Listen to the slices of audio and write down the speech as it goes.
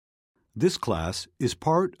This class is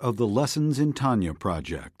part of the Lessons in Tanya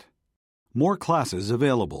project. More classes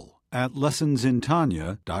available at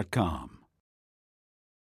lessonsintanya.com.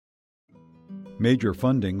 Major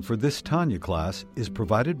funding for this Tanya class is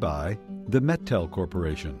provided by the Mettel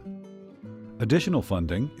Corporation. Additional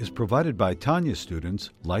funding is provided by Tanya students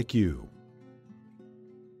like you.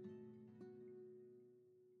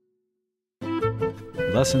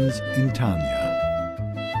 Lessons in Tanya.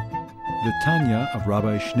 The Tanya of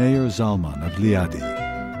Rabbi Schneur Zalman of Liadi,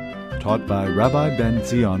 taught by Rabbi Ben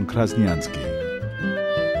Zion Krasniansky.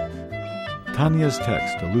 Tanya's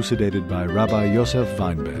text elucidated by Rabbi Yosef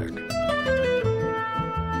Weinberg.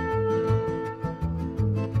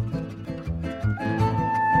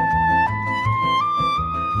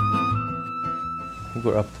 I think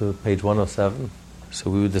we're up to page 107.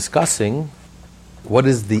 So we were discussing what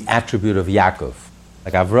is the attribute of Yaakov.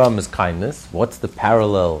 Like Avram is kindness. What's the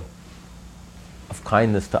parallel of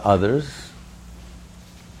kindness to others?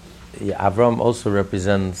 Avram also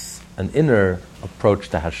represents an inner approach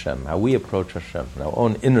to Hashem, how we approach Hashem, our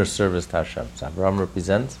own inner service to Hashem. So Avram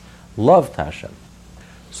represents love to Hashem.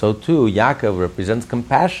 So too, Yaakov represents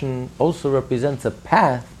compassion, also represents a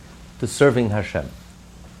path to serving Hashem.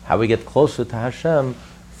 How we get closer to Hashem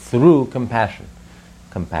through compassion.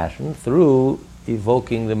 Compassion through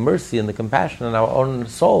evoking the mercy and the compassion in our own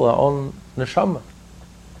soul, our own neshama.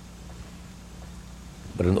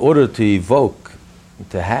 But in order to evoke,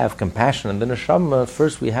 to have compassion in the neshama,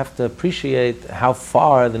 first we have to appreciate how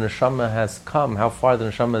far the neshama has come, how far the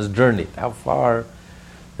neshama has journeyed, how far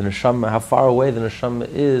away the neshama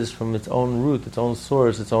is from its own root, its own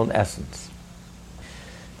source, its own essence.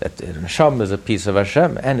 That the neshama is a piece of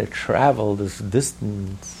Hashem, and it traveled this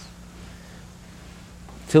distance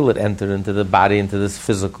till it entered into the body, into this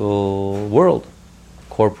physical world,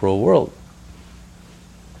 corporal world.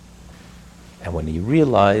 And when you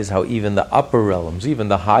realize how even the upper realms, even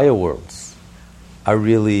the higher worlds, are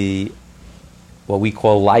really what we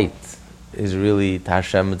call light, is really to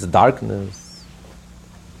Hashem, it's darkness.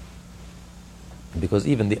 Because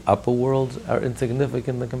even the upper worlds are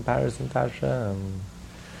insignificant in comparison to Hashem.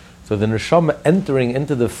 So the neshama entering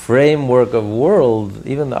into the framework of world,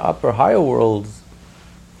 even the upper, higher worlds,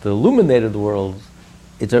 the illuminated worlds,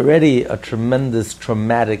 it's already a tremendous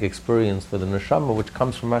traumatic experience for the neshama, which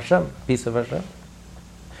comes from Hashem, a piece of Hashem.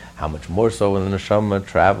 How much more so when the neshama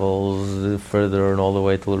travels further and all the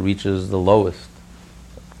way till it reaches the lowest,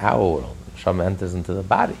 our world. The neshama enters into the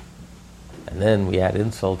body. And then we add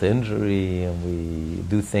insult to injury, and we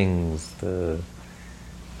do things to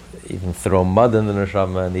even throw mud in the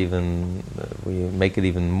neshama, and even we make it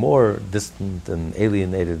even more distant and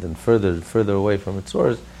alienated and further away from its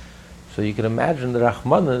source. So you can imagine the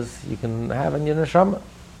Rahmanas you can have in your neshama.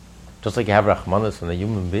 Just like you have Rahmanas in a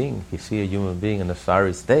human being. If you see a human being in a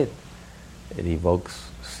sorry state, it evokes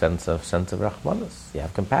sense of Rahmanas. You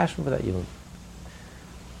have compassion for that human being.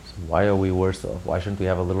 So why are we worse off? Why shouldn't we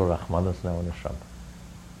have a little Rahmanas now in neshama?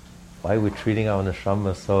 Why are we treating our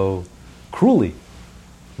neshama so cruelly,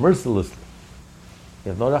 mercilessly? You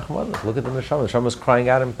have no Rahmanas. Look at the neshama. The neshama is crying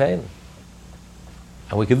out in pain.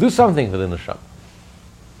 And we can do something for the neshama.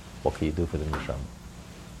 What can you do for the neshama?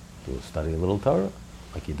 Study a little Torah,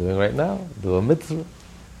 like you're doing right now. Do a mitzvah.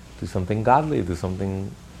 Do something godly. Do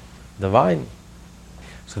something divine.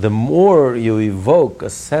 So the more you evoke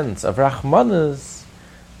a sense of Rahmanas,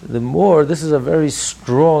 the more, this is a very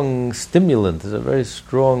strong stimulant, it's a very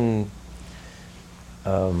strong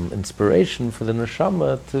inspiration for the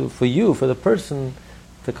neshama, for the person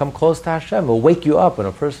to come close to Hashem. It'll wake you up when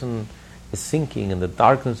a person is sinking in the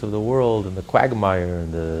darkness of the world, in the quagmire,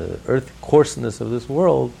 in the earth coarseness of this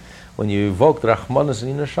world. When you evoke the Rahmanas in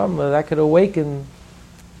your neshama, that can awaken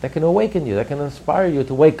you, that can inspire you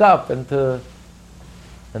to wake up and to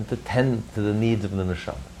tend to the needs of the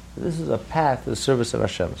neshama. This is a path to the service of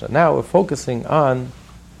Hashem. So now we're focusing on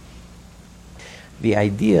the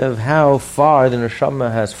idea of how far the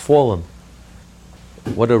neshama has fallen.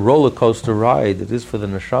 What a roller coaster ride it is for the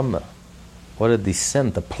neshama. What a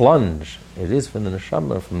descent, a plunge it is for the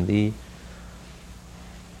neshama from the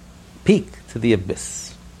peak to the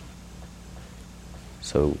abyss.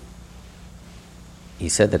 So he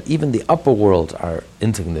said that even the upper worlds are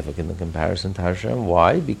insignificant in comparison to Hashem.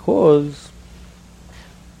 Why? Because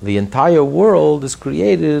the entire world is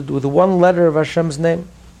created with one letter of Hashem's name.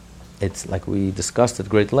 It's like we discussed at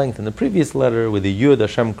great length in the previous letter, with the Yud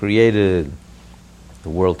Hashem created the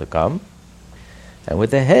world to come, and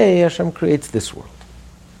with the Hey Hashem creates this world.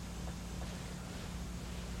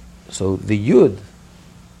 So the Yud,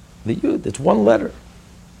 it's one letter.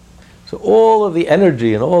 So all of the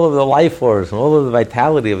energy and all of the life force and all of the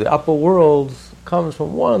vitality of the upper worlds comes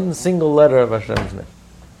from one single letter of Hashem's name.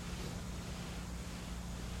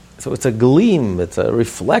 So it's a gleam, it's a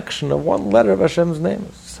reflection of one letter of Hashem's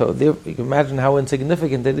name. So there, you can imagine how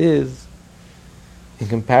insignificant it is in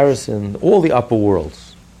comparison to all the upper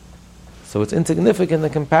worlds. So it's insignificant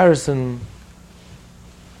in comparison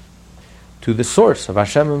to the source of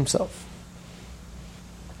Hashem himself.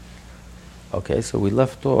 Okay, so we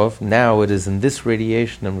left off, now it is in this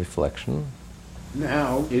radiation and reflection.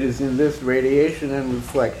 Now it is in this radiation and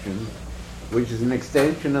reflection, which is an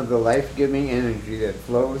extension of the life-giving energy that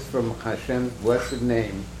flows from Hashem's blessed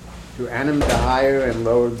name to animate the higher and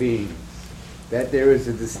lower beings, that there is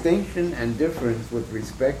a distinction and difference with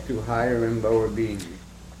respect to higher and lower beings.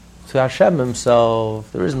 To Hashem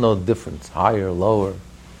himself, there is no difference, higher, lower.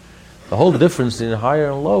 The whole difference in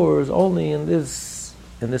higher and lower is only in this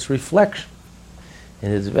reflection,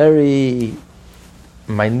 in its very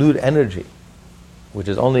minute energy, which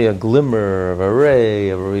is only a glimmer of a ray,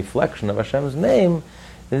 of a reflection of Hashem's name.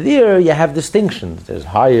 There you have distinctions. There's a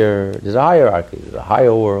hierarchy, there's a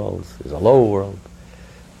higher world, there's a lower world.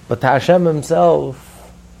 But to Hashem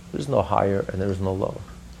himself, there's no higher and there is no lower.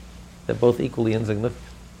 They're both equally insignificant.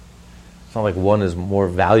 It's not like one is more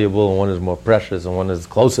valuable and one is more precious and one is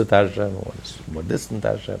closer to Hashem and one is more distant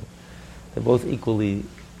to Hashem. They're both equally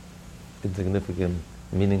insignificant,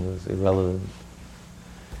 meaningless, irrelevant.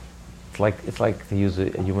 It's like to use a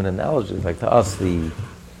human analogy. It's like to us the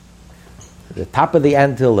top of the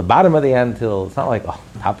anthill, the bottom of the anthill. It's not like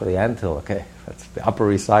top of the anthill. Okay, that's the Upper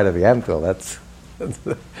East Side of the anthill. That's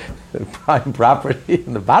the prime property.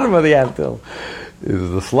 And the bottom of the anthill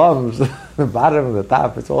is the slums. The bottom and the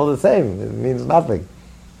top. It's all the same. It means nothing.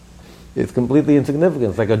 It's completely insignificant.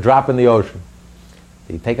 It's like a drop in the ocean.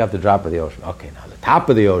 You take out the drop of the ocean. Okay, now the top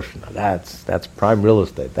of the ocean. Now that's prime real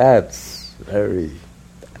estate. That's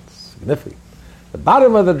significant. The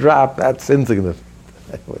bottom of the drop, that's insignificant.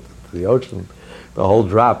 The ocean, the whole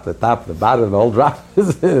drop, the top, the bottom, the whole drop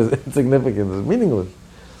is insignificant, it's meaningless.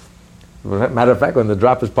 Matter of fact, when the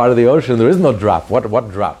drop is part of the ocean, there is no drop. What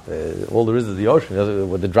drop? All there is the ocean.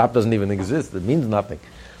 The drop doesn't even exist. It means nothing.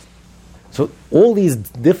 So all these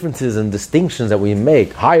differences and distinctions that we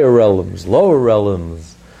make, higher realms, lower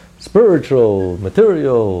realms, spiritual,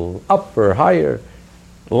 material, upper, higher,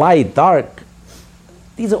 light, dark,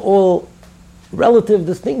 these are all relative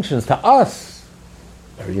distinctions to us,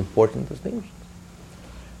 very important distinctions.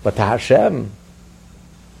 But to Hashem,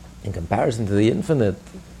 in comparison to the infinite,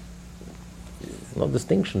 there's no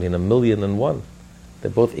distinction in 1,000,001.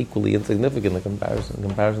 They're both equally insignificant in comparison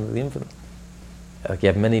to the infinite. Like you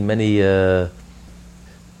have many, you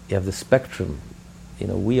have the spectrum.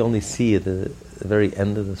 We only see at the very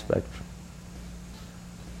end of the spectrum.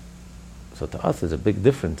 So to us, there's a big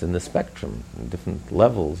difference in the spectrum, in different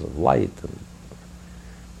levels of light.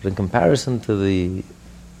 But in comparison to the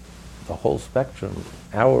whole spectrum,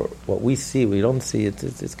 what we see, we don't see,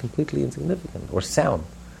 it's completely insignificant. Or sound.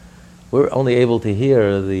 We're only able to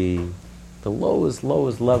hear the lowest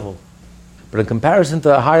level. But in comparison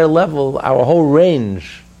to a higher level, our whole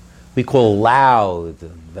range, we call loud,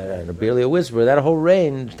 and barely a whisper, that whole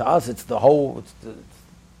range, to us, it's the whole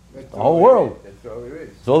world. That's all there is.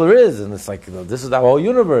 That's all there is, and it's like, this is our whole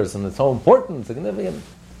universe, and it's so important, significant.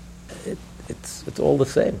 It's all the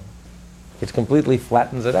same. It completely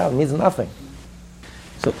flattens it out. It means nothing.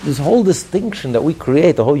 So this whole distinction that we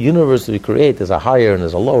create, the whole universe that we create, there's a higher and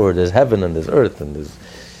there's a lower, there's heaven and there's earth, and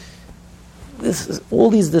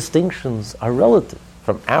all these distinctions are relative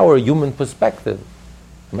from our human perspective,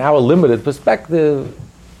 from our limited perspective.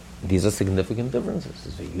 These are significant differences.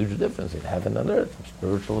 There's a huge difference in heaven and earth,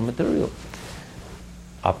 spiritual and material,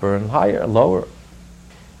 upper and higher, lower.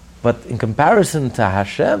 But in comparison to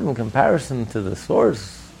Hashem, in comparison to the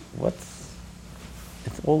source,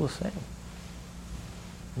 it's all the same.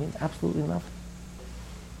 It means absolutely nothing.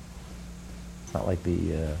 It's not like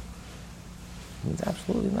it means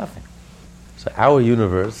absolutely nothing. So our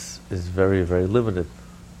universe is very, very limited.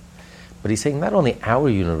 But he's saying not only our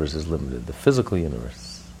universe is limited, the physical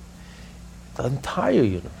universe, the entire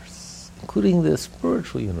universe, including the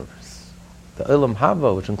spiritual universe, the Olam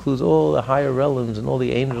Haba, which includes all the higher realms and all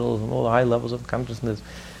the angels and all the high levels of consciousness,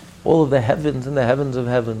 all of the heavens and the heavens of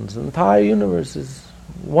heavens. The entire universe is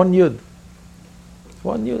one yud.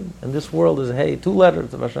 One yud. And this world is two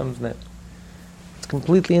letters of Hashem's name. It's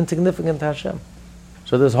completely insignificant to Hashem.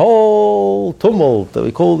 So this whole tumult that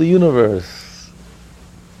we call the universe,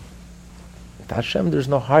 to Hashem there's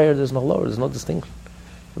no higher, there's no lower, there's no distinction.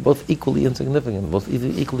 They're both equally insignificant, both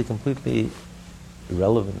equally, completely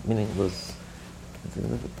irrelevant, meaningless,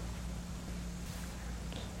 insignificant.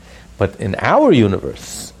 But in our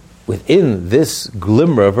universe, within this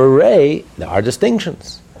glimmer of a ray, there are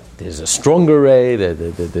distinctions. There's a stronger ray,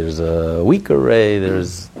 there's a weaker ray,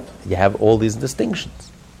 you have all these distinctions.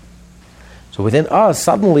 So within us,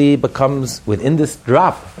 suddenly becomes, within this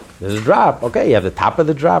drop, there's a drop, okay, you have the top of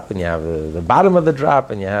the drop, and you have the bottom of the drop,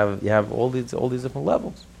 and you have all these different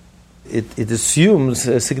levels. It assumes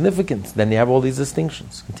significance, then you have all these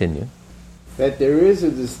distinctions. Continue. That there is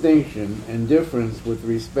a distinction and difference with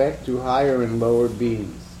respect to higher and lower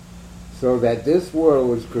beings, so that this world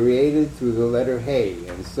was created through the letter Hey,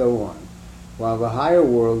 and so on, while the higher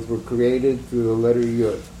worlds were created through the letter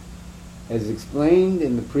Yud. As explained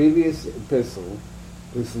in the previous epistle,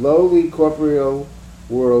 this lowly corporeal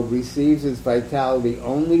world receives its vitality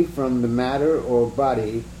only from the matter or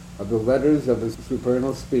body of the letters of the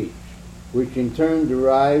supernal speech, which in turn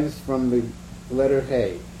derives from the letter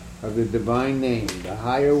Hey of the divine name. The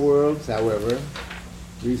higher worlds, however,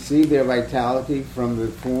 receive their vitality from the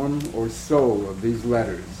form or soul of these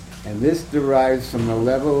letters, and this derives from the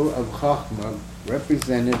level of Chachma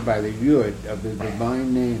represented by the Yud of the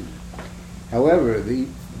divine name. However,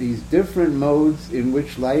 these different modes in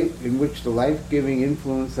which the life-giving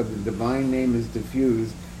influence of the divine name is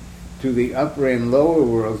diffused to the upper and lower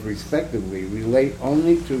worlds respectively relate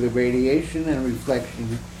only to the radiation and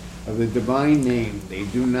reflection of the divine name. They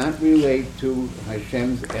do not relate to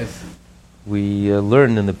Hashem's essence. We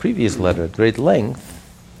learned in the previous letter at great length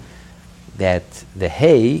that the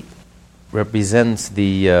Hey represents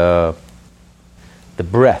the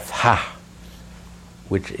breath, Ha,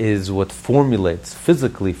 which is what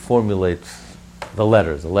physically formulates the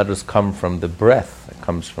letters. The letters come from the breath. It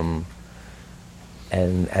comes from,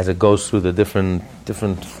 and as it goes through the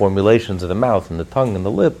different formulations of the mouth and the tongue and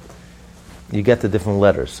the lip, you get the different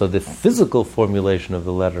letters. So the physical formulation of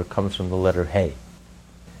the letter comes from the letter Hey.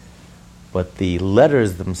 But the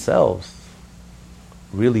letters themselves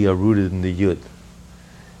really are rooted in the Yud,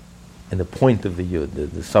 in the point of the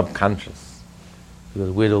Yud, the subconscious. Because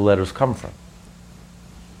where do the letters come from?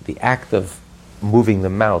 The act of moving the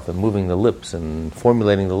mouth and moving the lips and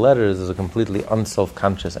formulating the letters is a completely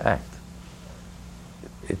unself-conscious act.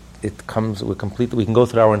 It comes, we can go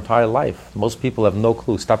through our entire life. Most people have no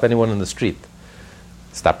clue. Stop anyone in the street.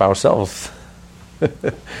 Stop ourselves.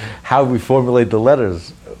 How we formulate the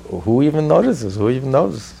letters. Who even notices? Who even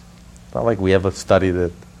knows? It's not like we ever studied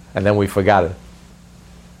it and then we forgot it.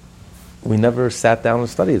 We never sat down and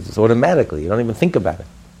studied it. It's automatically. You don't even think about it.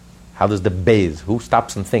 How does the bays? Who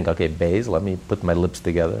stops and think? Okay, bays, let me put my lips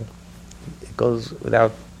together. It goes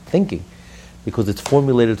without thinking because it's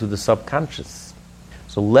formulated through the subconscious.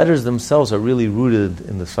 So letters themselves are really rooted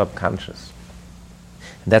in the subconscious.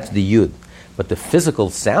 And that's the Yud. But the physical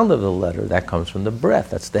sound of the letter, that comes from the breath.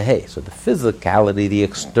 That's the Hey. So the physicality, the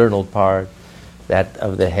external part, that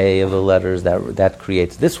of the Hey of the letters, that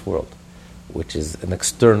creates this world, which is an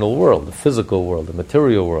external world, the physical world, the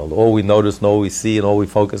material world. All we notice and all we see and all we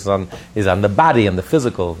focus on is on the body and the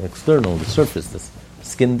physical, the external, the surface, the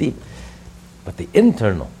skin deep. But the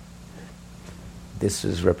internal, this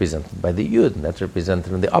is represented by the Yud, and that's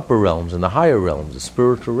represented in the upper realms and the higher realms, the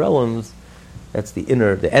spiritual realms. That's the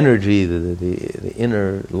inner, the energy, the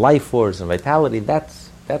inner life force and vitality. That's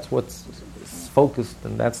what's focused,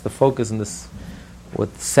 and that's the focus in this,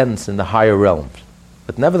 what's sensed in the higher realms.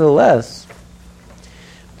 But nevertheless,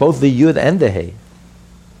 both the Yud and the Hey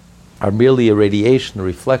are merely a radiation, a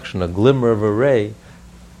reflection, a glimmer of a ray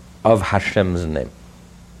of Hashem's name.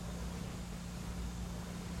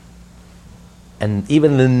 And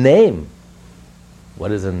even the name,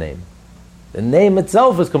 what is a name? The name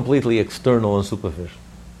itself is completely external and superficial.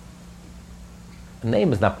 A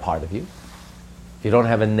name is not part of you. If you don't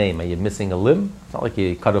have a name, are you missing a limb? It's not like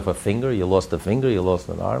you cut off a finger, you lost a finger, you lost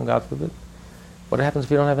an arm, God forbid. What happens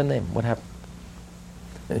if you don't have a name? What happens?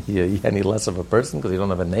 You any less of a person because you don't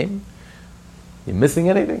have a name? You missing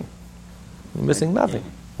anything? You're missing nothing.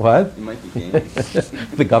 What? You might be famous.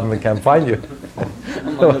 The government can't find you.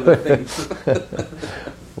 Among other things.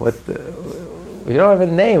 You don't have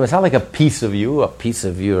a name. It's not like a piece of you, a piece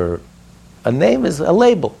of your... A name is a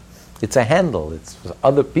label. It's a handle. It's for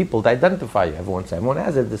other people to identify you. Everyone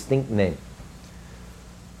has a distinct name.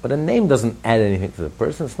 But a name doesn't add anything to the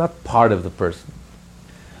person. It's not part of the person.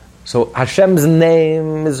 So Hashem's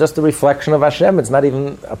name is just a reflection of Hashem. It's not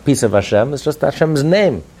even a piece of Hashem. It's just Hashem's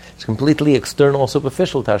name. It's completely external,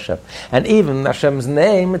 superficial to Hashem. And even Hashem's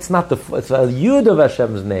name, it's a Yud of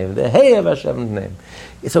Hashem's name, the Hey of Hashem's name.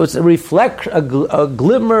 So it's a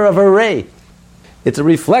glimmer of a ray. It's a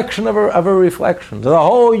reflection of a reflection. So the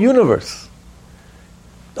whole universe,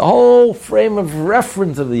 the whole frame of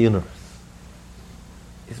reference of the universe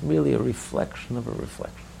is merely a reflection of a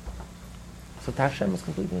reflection. So to Hashem is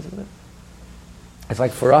completely insignificant. It's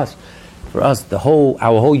like for us,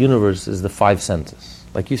 our whole universe is the five senses.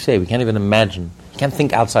 Like you say, we can't even imagine. You can't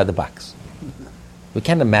think outside the box. We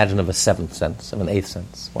can't imagine of a seventh sense, of an eighth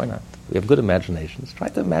sense. Why not? We have good imaginations. Try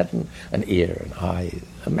to imagine an ear, an eye.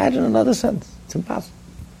 Imagine another sense. It's impossible.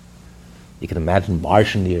 You can imagine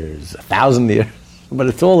Martian ears, 1,000 ears, but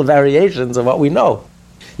it's all variations of what we know.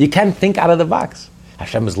 You can't think out of the box.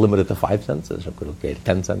 Hashem is limited to five senses. Hashem could create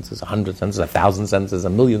 10 senses, 100 senses, 1,000 senses,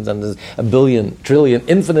 1,000,000 senses, 1,000,000,000, trillion,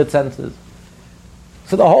 infinite senses.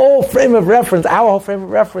 So the whole frame of reference, our whole frame of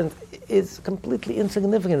reference, is completely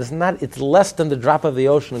insignificant. It's less than the drop of the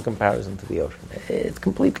ocean in comparison to the ocean. It's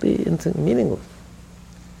completely meaningless.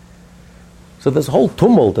 So this whole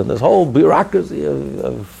tumult and this whole bureaucracy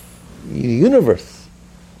of the universe,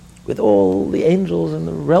 with all the angels and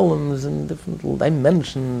the realms and different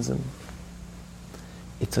dimensions, and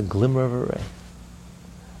it's a glimmer of a ray.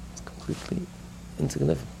 It's completely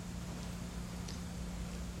insignificant.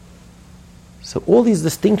 So all these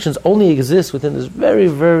distinctions only exist within this very,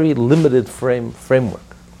 very limited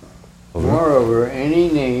framework. Moreover, any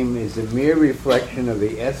name is a mere reflection of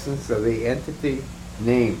the essence of the entity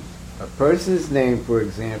named. A person's name, for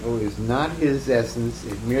example, is not his essence,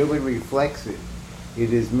 it merely reflects it.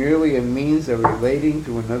 It is merely a means of relating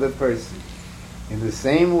to another person. In the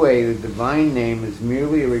same way, the divine name is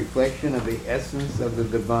merely a reflection of the essence of the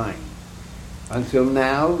divine. Until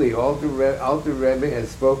now, the Alter Rebbe has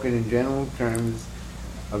spoken in general terms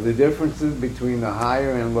of the differences between the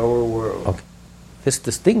higher and lower world. Okay. This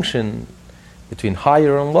distinction between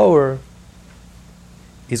higher and lower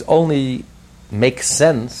makes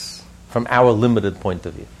sense from our limited point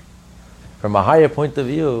of view. From a higher point of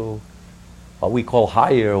view, what we call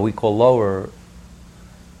higher, we call lower,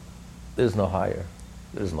 there's no higher,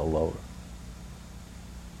 there's no lower.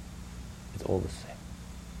 It's all the same.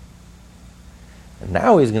 And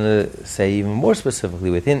now he's going to say even more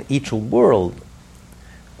specifically, within each world,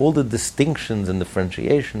 all the distinctions and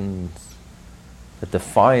differentiations that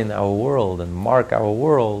define our world and mark our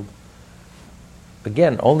world,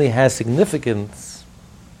 again, only has significance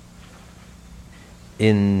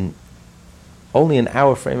only in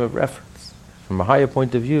our frame of reference. From a higher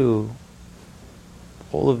point of view,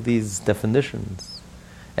 all of these definitions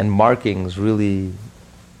and markings really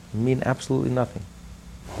mean absolutely nothing.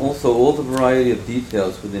 Also, all the variety of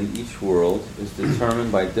details within each world is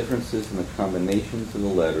determined by differences in the combinations of the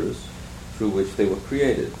letters through which they were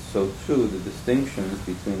created. So too, the distinctions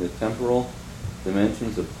between the temporal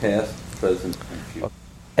dimensions of past, present, and future.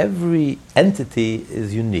 Every entity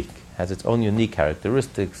is unique, has its own unique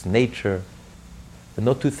characteristics, nature. There are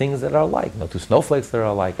no two things that are alike, no two snowflakes that are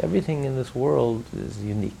alike. Everything in this world is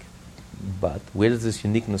unique. But where does this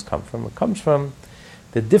uniqueness come from? It comes from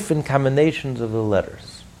the different combinations of the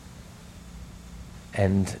letters.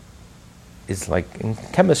 And it's like in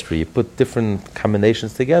chemistry, you put different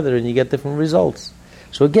combinations together and you get different results.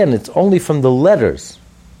 So again, it's only from the letters.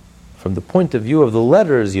 From the point of view of the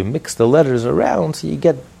letters, you mix the letters around so you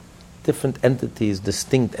get different entities,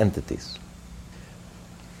 distinct entities.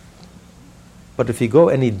 But if you go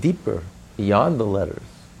any deeper beyond the letters,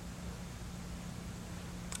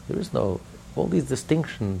 all these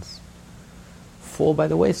distinctions fall by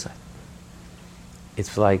the wayside.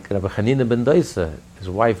 It's like Rabbi Hanina ben Dosa, his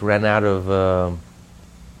wife ran out of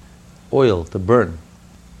oil to burn.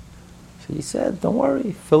 So he said, don't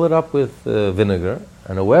worry, fill it up with vinegar,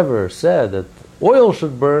 and whoever said that oil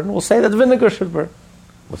should burn will say that vinegar should burn.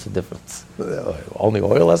 What's the difference? Only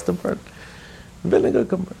oil has to burn. Vinegar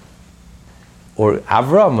can burn. Or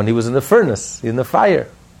Avram, when he was in the furnace, in the fire.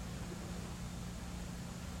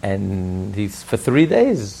 And for 3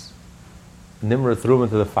 days, Nimrod threw him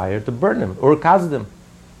into the fire to burn him, or caused him.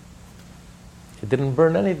 It didn't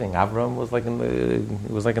burn anything. Avram was like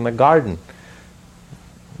in the garden.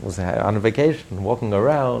 He was on a vacation, walking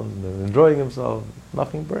around, enjoying himself.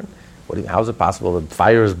 Nothing burned. How is it possible that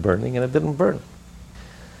fire is burning and it didn't burn?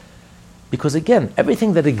 Because again,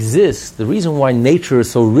 everything that exists, the reason why nature is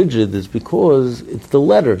so rigid is because it's the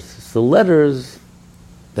letters. It's the letters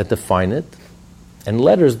that define it, and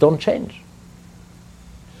letters don't change.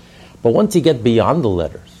 But once you get beyond the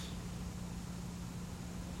letters,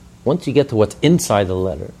 once you get to what's inside the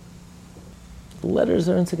letters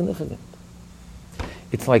are insignificant.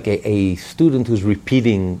 It's like a student who's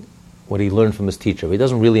repeating what he learned from his teacher. He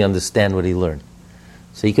doesn't really understand what he learned.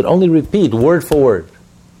 So he could only repeat word for word.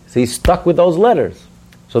 So he's stuck with those letters.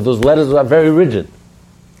 So those letters are very rigid.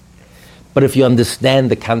 But if you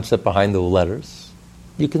understand the concept behind the letters,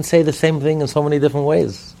 you can say the same thing in so many different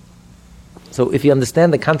ways. So if you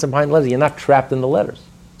understand the concept behind letters, you're not trapped in the letters.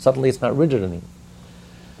 Suddenly it's not rigid anymore.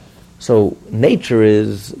 So nature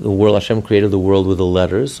is the world. Hashem created the world with the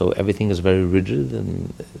letters, so everything is very rigid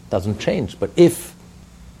and it doesn't change. But if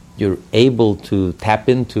you're able to tap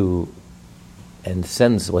into and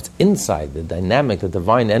sense what's inside, the dynamic, the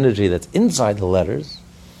divine energy that's inside the letters,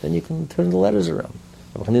 then you can turn the letters around.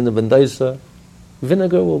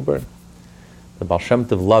 Vinegar will burn. The Baal Shem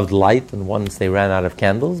Tov loved light, and once they ran out of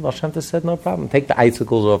candles, Baal Shem Tov said, no problem, take the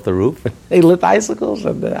icicles off the roof. They lit icicles,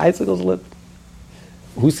 and the icicles lit.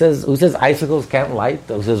 Who says icicles can't light?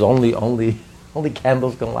 Who says only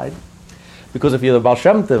candles can light? Because if you're the Baal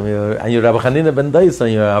Shem Tov, and you're Rabbi Hanina ben Dosa,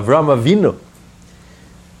 and you're Avraham Avinu,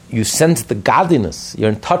 you sense the godliness. You're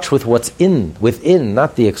in touch with what's within,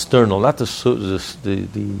 not the external, not the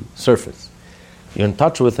surface. You're in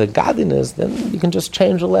touch with the godliness, then you can just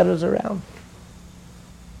change the letters around.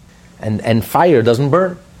 And fire doesn't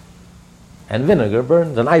burn. And vinegar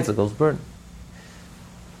burns, and icicles burn.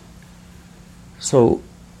 So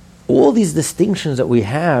all these distinctions that we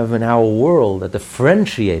have in our world that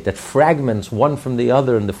differentiate, that fragments one from the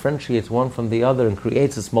other and differentiates one from the other and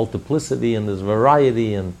creates this multiplicity and this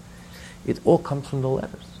variety, and it all comes from the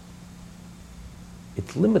letters.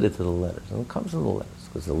 It's limited to the letters, and it comes from the letters,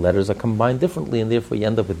 because the letters are combined differently, and therefore you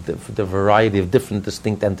end up with the variety of different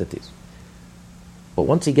distinct entities. But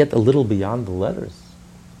once you get a little beyond the letters,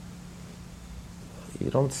 you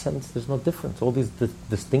don't sense, there's no difference. All these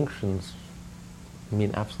distinctions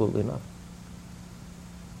mean absolutely nothing.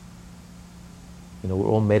 We're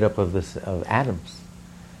all made up of atoms.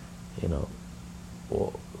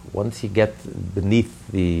 Once you get beneath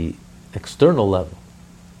the external level,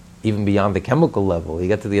 even beyond the chemical level, you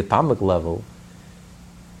get to the atomic level,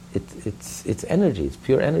 it's energy, it's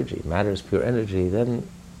pure energy. Matter is pure energy. Then,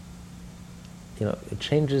 it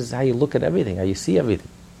changes how you look at everything, how you see everything.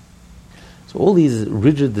 So all these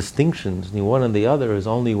rigid distinctions, the one and the other, is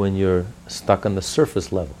only when you're stuck on the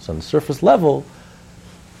surface level. So on the surface level,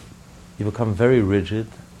 you become very rigid,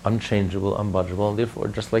 unchangeable, unbudgeable, and therefore,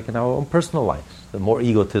 just like in our own personal lives, the more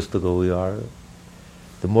egotistical we are,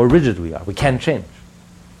 the more rigid we are. We can't change.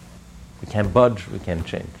 We can't budge, we can't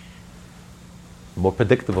change. The more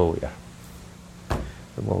predictable we are.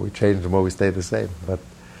 The more we change, the more we stay the same. But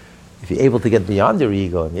if you're able to get beyond your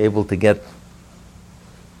ego, and you're able to get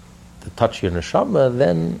to touch your neshama,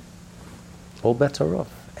 then all bets are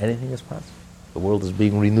off. Anything is possible. The world is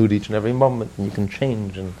being renewed each and every moment, and you can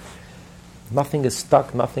change, and nothing is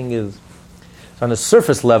stuck, nothing is... So on a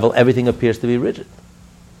surface level, everything appears to be rigid.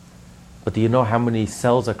 But do you know how many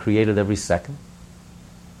cells are created every second?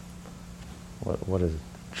 What is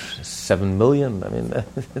it? 7 million? I mean,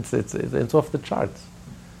 it's off the charts.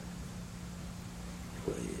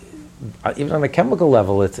 Even on a chemical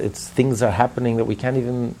level, it's things are happening that we can't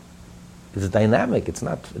even... It's dynamic. It's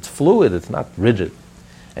fluid. It's not rigid.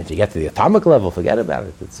 And if you get to the atomic level, forget about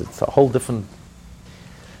it. It's a whole different...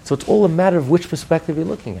 So it's all a matter of which perspective you're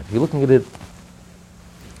looking at. If you're looking at it,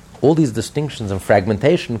 all these distinctions and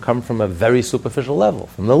fragmentation come from a very superficial level,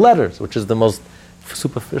 from the letters, which is the most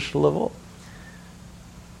superficial of all.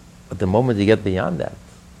 But the moment you get beyond that,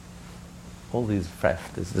 all these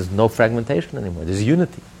there's no fragmentation anymore. There's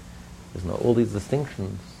unity. All these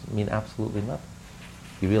distinctions mean absolutely nothing.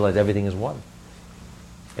 You realize everything is one.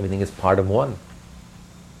 Everything is part of one.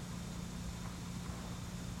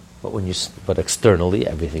 But externally,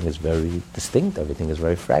 everything is very distinct. Everything is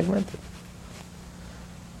very fragmented.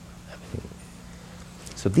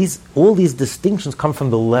 So all these distinctions come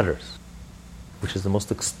from the letters, which is the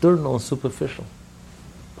most external and superficial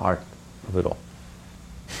part of it all.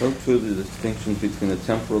 So too the distinctions between the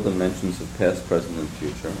temporal dimensions of past, present, and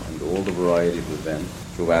future, and all the variety of events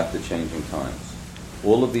throughout the changing times.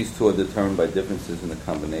 All of these two are determined by differences in the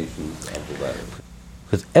combinations of the letters.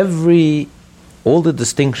 Because all the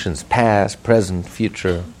distinctions, past, present,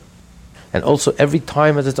 future, and also every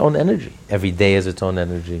time has its own energy. Every day has its own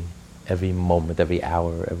energy. Every moment, every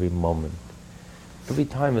hour, every moment. Every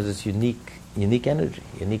time has its unique energy,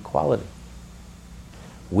 unique quality.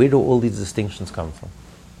 Where do all these distinctions come from?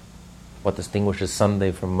 What distinguishes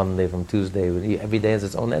Sunday from Monday, from Tuesday? Every day has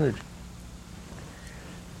its own energy.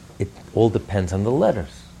 It all depends on the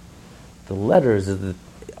letters. The letters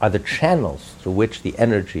are the channels through which the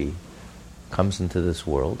energy comes into this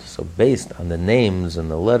world. So based on the names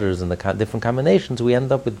and the letters and the different combinations, we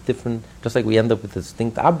end up with different, just like we end up with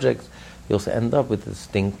distinct objects, we also end up with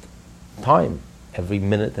distinct time. Every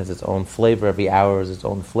minute has its own flavor, every hour has its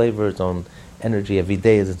own flavor, its own energy, every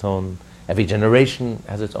day has its own, every generation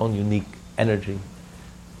has its own unique energy.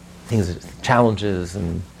 Things, challenges,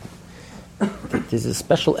 and there's a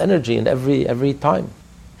special energy in every time.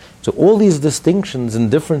 So all these distinctions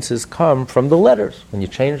and differences come from the letters. When you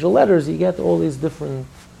change the letters, you get all these different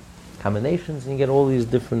combinations, and you get all these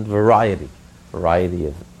different variety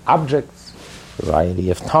of objects, variety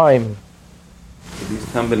of time. So these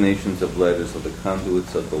combinations of letters are the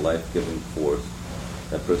conduits of the life-giving force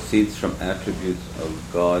that proceeds from attributes of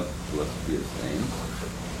God, blessed be His name,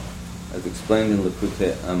 as explained in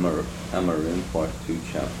Likutei Amarim, Part 2,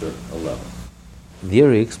 Chapter 11.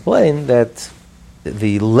 There he explained that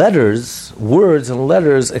the letters, words and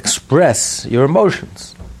letters express your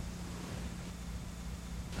emotions.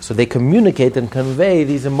 So they communicate and convey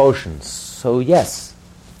these emotions. So yes,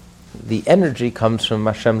 the energy comes from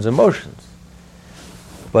Hashem's emotions,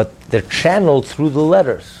 but they're channeled through the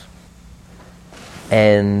letters.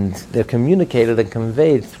 And they're communicated and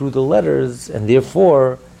conveyed through the letters, and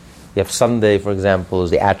therefore, you have Sunday, for example,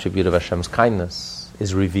 is the attribute of Hashem's kindness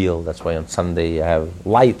is revealed. That's why on Sunday you have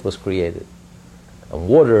light was created. And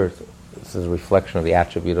water, this is a reflection of the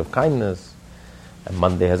attribute of kindness. And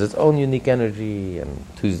Monday has its own unique energy, and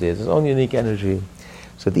Tuesday has its own unique energy.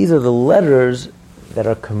 So these are the letters that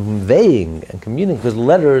are conveying and communicating, because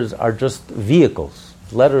letters are just vehicles.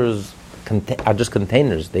 Letters are just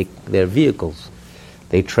containers. They're vehicles.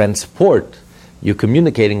 They transport. You're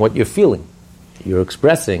communicating what you're feeling. You're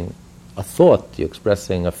expressing a thought. You're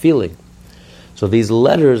expressing a feeling. So these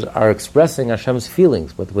letters are expressing Hashem's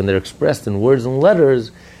feelings, but when they're expressed in words and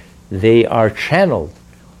letters, they are channeled.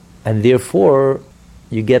 And therefore,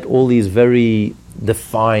 you get all these very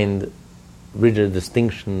defined, rigid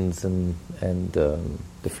distinctions and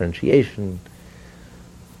differentiation.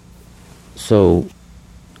 So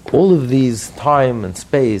all of these time and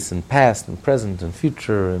space and past and present and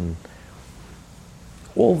future, and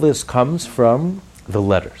all this comes from the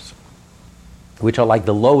letters, which are like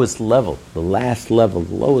the lowest level, the last level,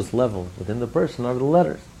 the lowest level within the person are the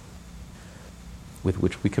letters with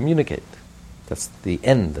which we communicate. That's the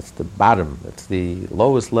end, that's the bottom, that's the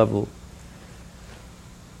lowest level,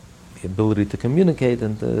 the ability to communicate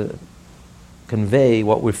and to convey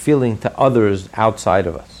what we're feeling to others outside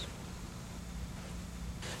of us.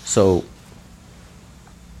 So,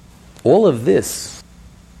 all of this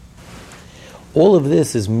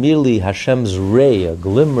is merely Hashem's ray, a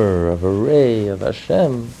glimmer of a ray of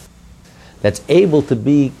Hashem that's able to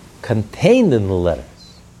be contained in the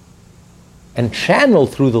letters and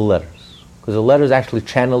channeled through the letters, because the letters actually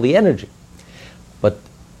channel the energy, but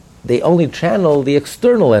they only channel the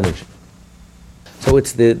external energy. So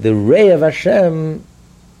it's the ray of Hashem,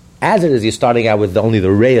 as it is, you're starting out with only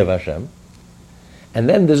the ray of Hashem, and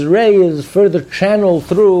then this ray is further channeled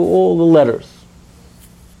through all the letters,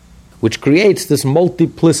 which creates this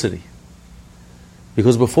multiplicity.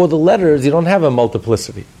 Because before the letters, you don't have a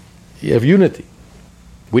multiplicity. You have unity.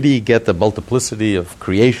 Where do you get the multiplicity of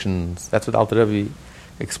creations? That's what Alter Rebbe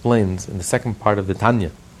explains in the second part of the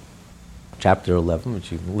Tanya, chapter 11, which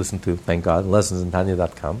you can listen to, thank God,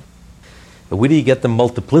 lessonsintanya.com. But where do you get the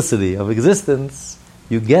multiplicity of existence?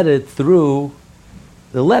 You get it through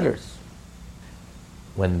the letters.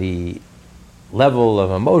 When the level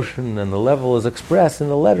of emotion and the level is expressed in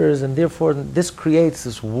the letters, and therefore this creates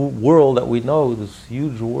this world that we know, this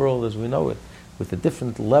huge world as we know it, with the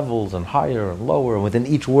different levels and higher and lower, and within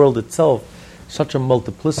each world itself, such a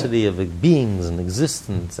multiplicity of beings and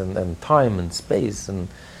existence and time and space, and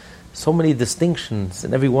so many distinctions,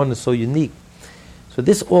 and every one is so unique. So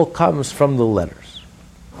this all comes from the letters.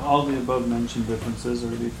 All the above mentioned differences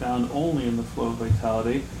are to be found only in the flow of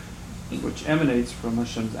vitality, which emanates from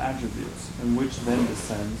Hashem's attributes, and which then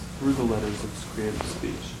descends through the letters of His creative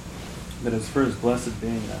speech. That as for His blessed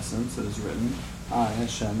being essence, it is written, I,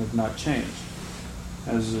 Hashem, have not changed,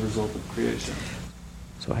 as a result of creation.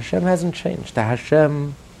 So Hashem hasn't changed. To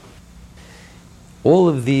Hashem, all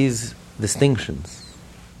of these distinctions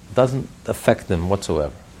doesn't affect Him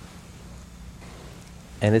whatsoever.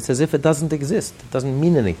 And it's as if it doesn't exist. It doesn't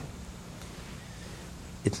mean anything.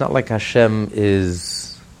 It's not like Hashem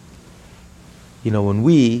is... when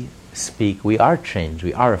we speak, we are changed,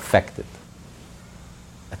 we are affected.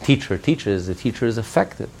 A teacher teaches, the teacher is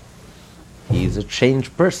affected. He's a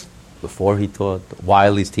changed person. Before he taught,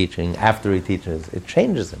 while he's teaching, after he teaches, it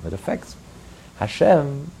changes him, it affects him.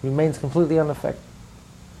 Hashem remains completely unaffected.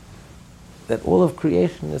 That all of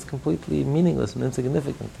creation is completely meaningless and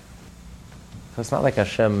insignificant. So it's not like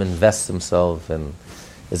Hashem invests himself and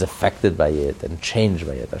is affected by it and changed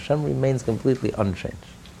by it. Hashem remains completely unchanged.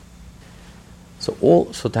 So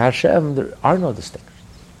to Hashem, there are no distinctions,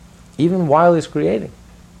 even while He's creating.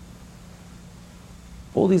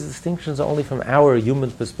 All these distinctions are only from our human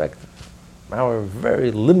perspective, our very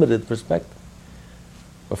limited perspective.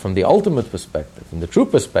 But from the ultimate perspective, from the true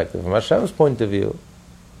perspective, from Hashem's point of view,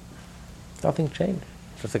 nothing changed.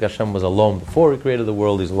 Just like Hashem was alone before He created the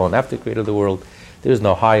world, He's alone after He created the world. There's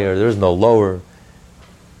no higher, there's no lower.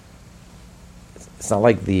 It's not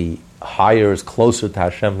like the higher is closer to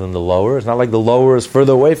Hashem than the lower. It's not like the lower is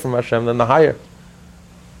further away from Hashem than the higher.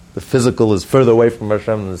 The physical is further away from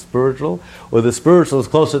Hashem than the spiritual, or the spiritual is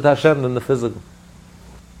closer to Hashem than the physical.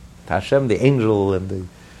 To Hashem, the angel and the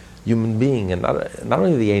human being, and not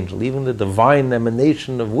only the angel, even the divine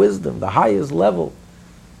emanation of wisdom, the highest level.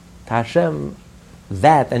 To Hashem,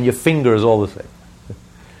 that and your finger is all the same.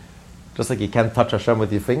 Just like you can't touch Hashem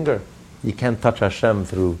with your finger, you can't touch Hashem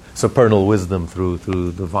through supernal wisdom, through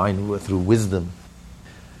divine, through wisdom.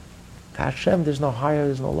 To Hashem, there's no higher,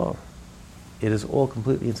 there's no lower. It is all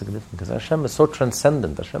completely insignificant because Hashem is so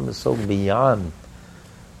transcendent. Hashem is so beyond.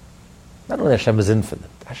 Not only Hashem is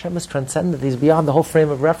infinite, Hashem is transcendent. He's beyond the whole frame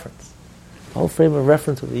of reference. The whole frame of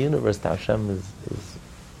reference of the universe to Hashem is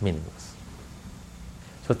meaningless.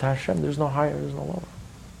 So to Hashem, there's no higher, there's no lower.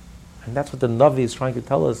 And that's what the Navi is trying to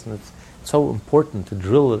tell us, and it's so important to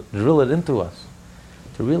drill it into us.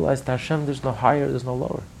 To realize to Hashem, there's no higher, there's no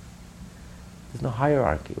lower. There's no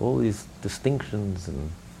hierarchy. All these distinctions,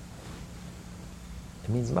 and it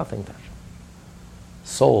means nothing to Hashem.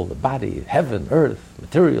 Soul, the body, heaven, earth,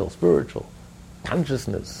 material, spiritual,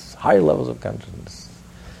 consciousness, higher levels of consciousness,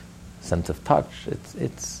 sense of touch.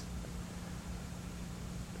 It's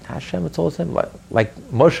Hashem, it's all the same. Like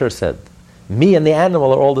Moshe said, me and the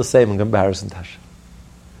animal are all the same in comparison to Hashem.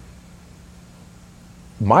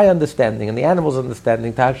 My understanding and the animal's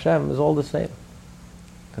understanding to Hashem is all the same.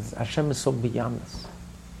 Because Hashem is so beyond us.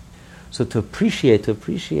 So to appreciate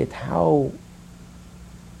how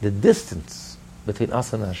the distance between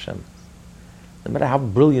us and Hashem, no matter how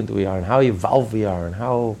brilliant we are and how evolved we are and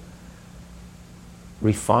how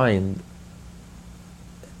refined,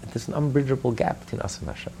 there's an unbridgeable gap between us and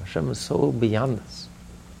Hashem. Hashem is so beyond us.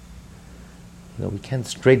 We can't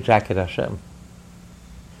straitjacket Hashem.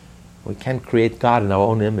 We can't create God in our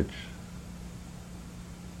own image.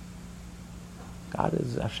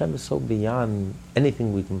 Hashem is so beyond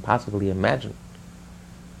anything we can possibly imagine,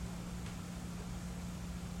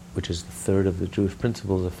 which is the third of the Jewish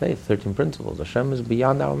principles of faith, 13 principles. Hashem is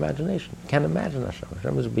beyond our imagination. You can't imagine Hashem.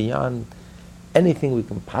 Hashem is beyond anything we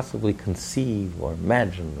can possibly conceive or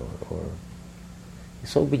imagine, or He's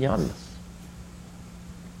so beyond us.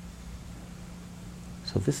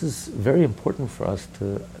 So this is very important for us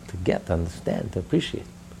to get, to understand, to appreciate.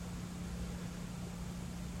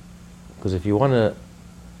 Because if you want to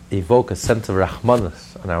evoke a sense of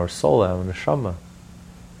Rahmanas on our soul, our neshama,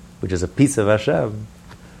 which is a piece of Hashem,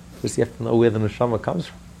 first you have to know where the neshama comes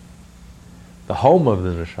from. The home of the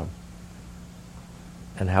neshama.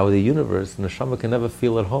 And how the universe, the neshama can never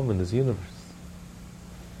feel at home in this universe.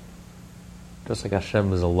 Just like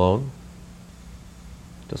Hashem is alone,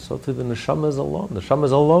 just so too the neshama is alone. The neshama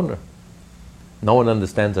is a loner. No one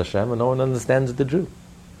understands Hashem and no one understands the Jew.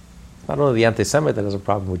 It's not only the anti-Semite that has a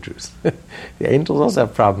problem with Jews. The angels also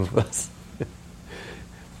have problems with us.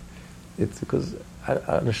 It's because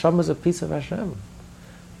neshama is a piece of Hashem.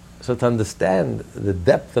 So to understand the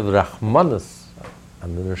depth of Rahmanas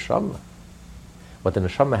and the neshama, what the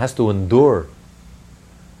neshama has to endure,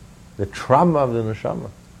 the trauma of the neshama.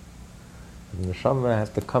 The neshama has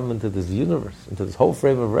to come into this universe, into this whole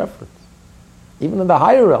frame of reference. Even in the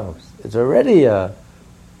higher realms, it's already a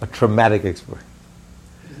traumatic experience.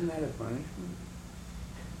 Isn't that a punishment?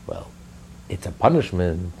 Well, it's a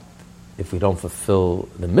punishment if we don't fulfill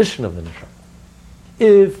the mission of the neshama.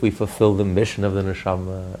 If we fulfill the mission of the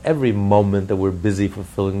neshama, every moment that we're busy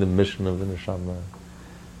fulfilling the mission of the neshama,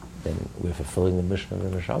 then we're fulfilling the mission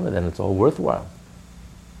of the neshama, then it's all worthwhile.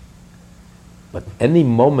 But any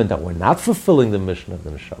moment that we're not fulfilling the mission of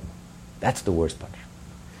the neshama, that's the worst punishment.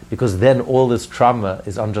 Because then all this trauma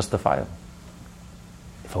is unjustifiable.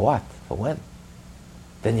 For what? For when?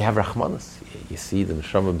 Then you have Rahmanas. You see the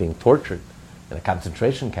neshama being tortured in a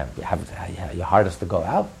concentration camp. Your heart has to go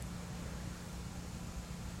out.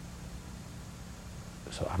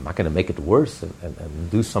 So I'm not going to make it worse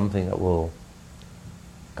and do something that will,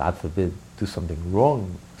 God forbid, do something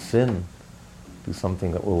wrong, sin, do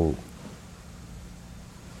something that will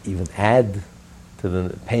even add to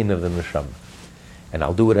the pain of the neshama. And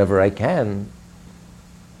I'll do whatever I can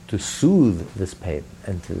to soothe this pain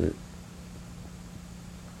and to...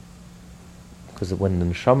 Because when the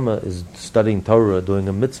neshama is studying Torah, doing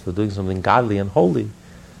a mitzvah, doing something godly and holy,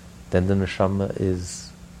 then the neshama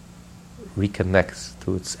reconnects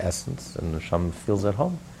to its essence and the neshama feels at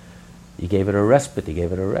home. You gave it a respite, you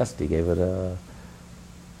gave it a rest, you gave it a...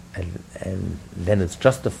 And then it's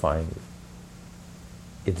justifying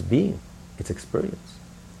its being, its experience.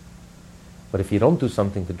 But if you don't do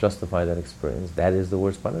something to justify that experience, that is the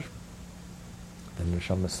worst punishment. Then the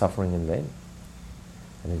neshama is suffering in vain.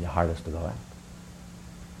 and then your heart has to go out.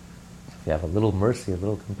 If you have a little mercy, a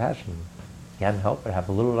little compassion, you can't help but have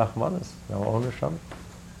a little Rahmanas, our own neshama.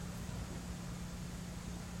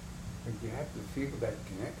 But you have to feel that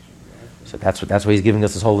connection. So that's why he's giving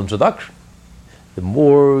us this whole introduction. The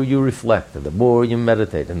more you reflect, and the more you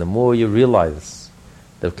meditate, and the more you realize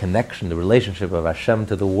the connection, the relationship of Hashem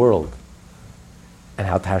to the world, and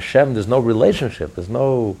how to Hashem there's no relationship, it's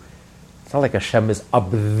not like Hashem is up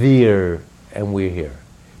there and we're here.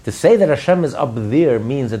 To say that Hashem is up there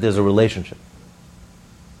means that there's a relationship.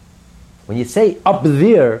 When you say up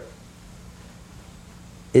there,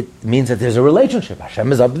 it means that there's a relationship.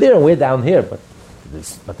 Hashem is up there and we're down here, but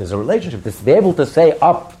there's a relationship. To be able to say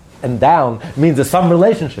up and down means there's some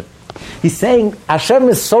relationship. He's saying Hashem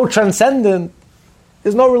is so transcendent,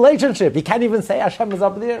 there's no relationship. You can't even say Hashem is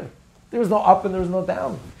up there. There is no up and there is no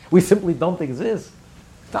down. We simply don't exist.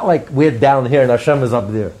 It's not like we're down here and Hashem is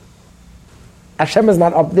up there. Hashem is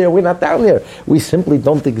not up there, we're not down here. We simply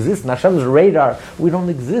don't exist. In Hashem's radar, we don't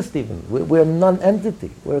exist even. We're a non-entity.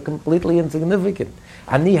 We're completely insignificant.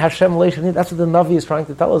 Ani Hashem Leishani, that's what the Navi is trying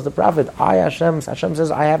to tell us, the Prophet. I Hashem says,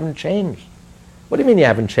 I haven't changed. What do you mean you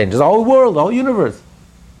haven't changed? There's the whole world, the whole universe.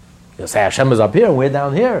 You say Hashem is up here and we're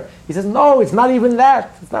down here. He says, no, it's not even that.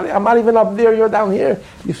 I'm not even up there, you're down here.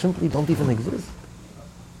 You simply don't even exist.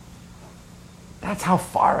 That's how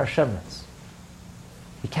far Hashem is.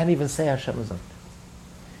 You can't even say Hashem is up there.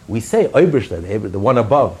 We say Oibishter, the one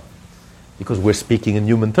above, because we're speaking in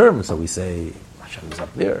human terms. So we say Hashem is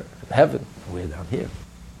up there in heaven, we're down here.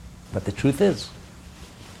 But the truth is,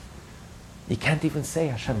 you can't even say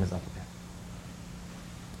Hashem is up there.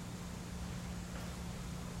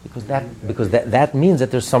 Because that means that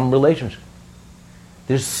there's some relationship.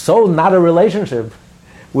 There's so not a relationship.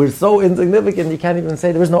 We're so insignificant, you can't even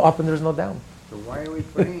say there is no up and there is no down. So why are we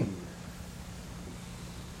praying?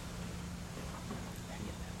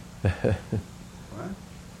 What?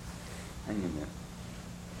 Hang in there.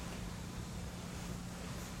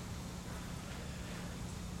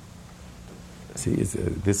 See,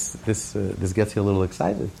 this gets you a little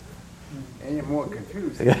excited. And you're more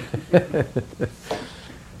confused.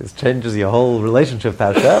 This changes your whole relationship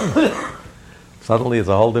to Hashem. Suddenly it's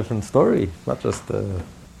a whole different story. It's not just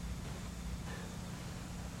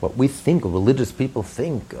what we think, religious people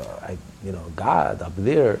think, God up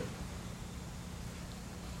there.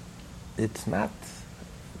 It's not.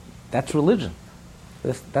 That's religion.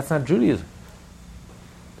 That's not Judaism.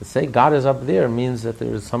 To say God is up there means that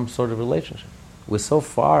there is some sort of relationship. We're so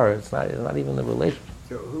far, it's not even a relationship.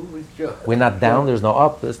 So who was Job? We're not down, there's no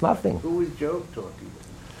up, there's nothing. Who was Job talking to?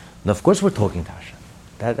 And of course we're talking to Hashem.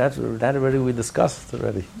 That already we discussed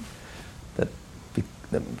already.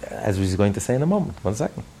 As we're going to say in a moment. 1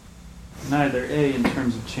 second. Neither A, in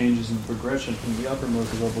terms of changes in progression from the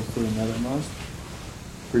uppermost levels to the nethermost.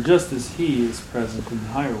 For just as he is present in the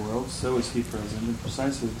higher worlds, so is he present in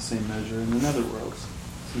precisely the same measure in the nether worlds.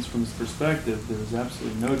 Since from his perspective there is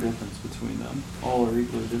absolutely no difference between them, all are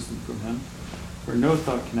equally distant from him, for no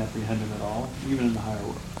thought can apprehend him at all, even in the higher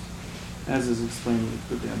worlds. As is explained in the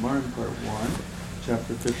Likutei Amarim, part 1,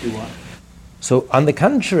 chapter 51. So, on the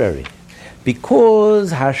contrary,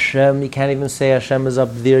 because Hashem, you can't even say Hashem is up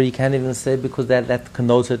there, you can't even say, because that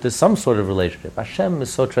connotes that there's some sort of relationship. Hashem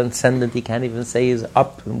is so transcendent, you can't even say he's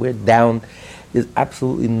up and we're down. There's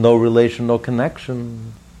absolutely no relation, no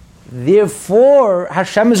connection. Therefore,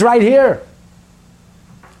 Hashem is right here.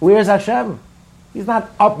 Where's Hashem? He's not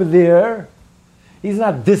up there. He's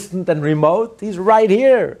not distant and remote. He's right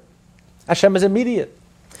here. Hashem is immediate.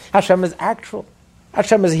 Hashem is actual.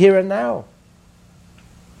 Hashem is here and now.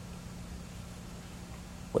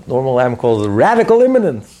 What normal Lamb calls radical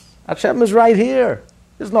immanence. Hashem is right here.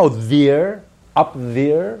 There's no there, up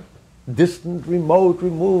there, distant, remote,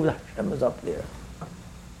 removed. Hashem is up there.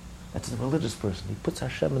 That's the religious person. He puts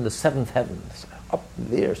Hashem in the seventh heavens, up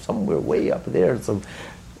there, somewhere way up there, some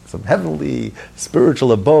heavenly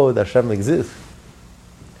spiritual abode. Hashem exists.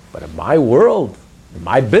 But in my world, in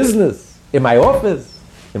my business, in my office,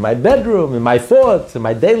 in my bedroom, in my thoughts, in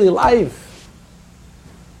my daily life,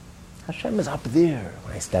 Hashem is up there.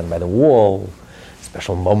 When I stand by the wall,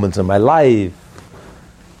 special moments in my life,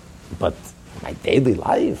 but my daily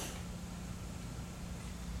life.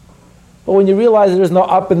 But when you realize there is no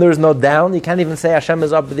up and there is no down, you can't even say Hashem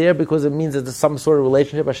is up there because it means that there's some sort of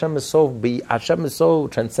relationship. Hashem is so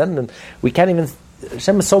transcendent. We can't even.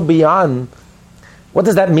 Hashem is so beyond. What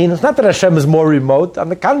does that mean? It's not that Hashem is more remote. On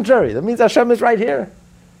the contrary, that means Hashem is right here.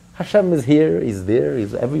 Hashem is here. He's there.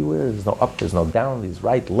 He's everywhere. There's no up. There's no down. He's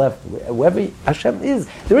right, left. Wherever Hashem is,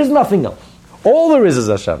 there is nothing else. All there is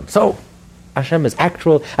Hashem. So, Hashem is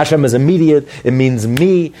actual, Hashem is immediate, it means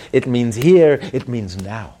me, it means here, it means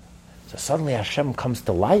now. So suddenly Hashem comes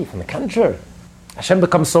to life in the contrary. Hashem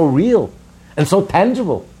becomes so real and so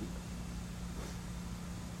tangible.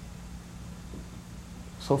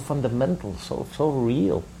 So fundamental, so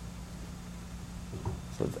real.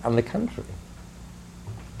 So on the contrary.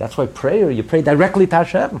 That's why prayer, you pray directly to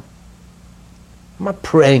Hashem. I'm not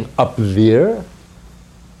praying up there.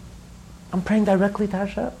 I'm praying directly to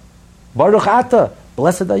Hashem. Baruch Ata,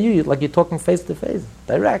 blessed are you, like you're talking face to face,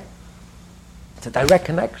 direct. It's a direct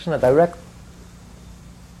connection,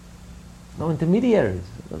 no intermediaries,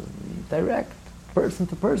 direct, person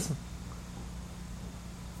to person.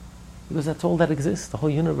 Because that's all that exists. The whole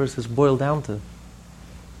universe is boiled down to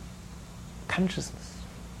consciousness,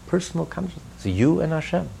 personal consciousness. So you and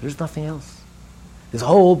Hashem, there's nothing else. This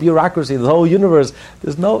whole bureaucracy, the whole universe,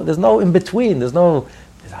 there's no in between. There's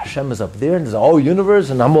Hashem is up there, and there's a whole universe,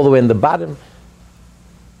 and I'm all the way in the bottom.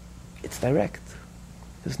 It's direct.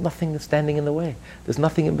 There's nothing standing in the way. There's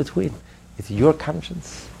nothing in between. It's your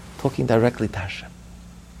conscience talking directly to Hashem.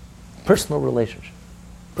 Personal relationship.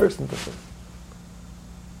 Person to person.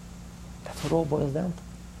 That's what it all boils down to.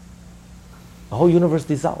 The whole universe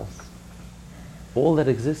dissolves. All that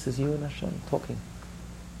exists is you and Hashem talking,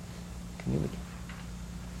 communicating.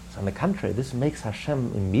 So on the contrary, this makes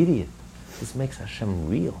Hashem immediate. This makes Hashem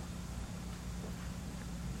real.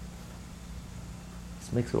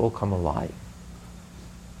 This makes it all come alive.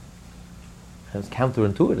 And it's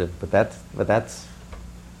counterintuitive, but that's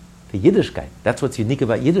the Yiddishkeit. That's what's unique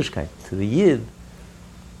about Yiddishkeit. To the Yid,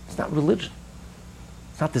 it's not religion.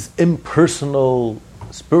 It's not this impersonal,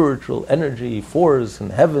 spiritual energy, force in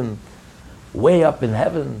heaven, way up in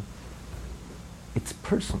heaven. It's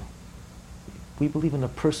personal. We believe in a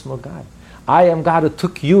personal God. I am God who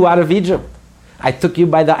took you out of Egypt. I took you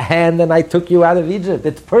by the hand and I took you out of Egypt.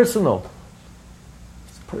 It's personal.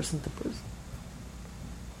 It's person to person.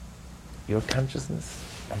 Your consciousness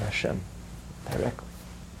and Hashem directly.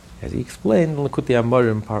 As he explained in Likutei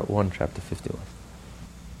Amarim, part 1, chapter 51.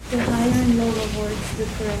 The higher and lower words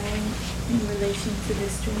differing in relation to the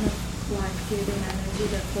stream of life-giving energy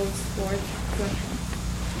that flows forth from him.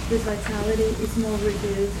 This vitality is more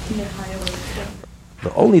revealed in the higher words.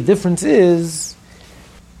 The only difference is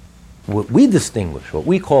what we distinguish, what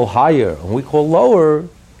we call higher and we call lower,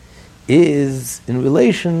 is in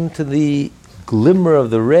relation to the glimmer of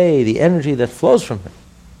the ray, the energy that flows from him,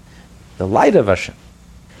 the light of Hashem.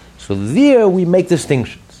 So there we make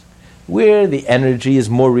distinctions, where the energy is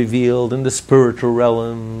more revealed in the spiritual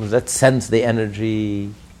realms that sense the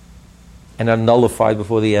energy and are nullified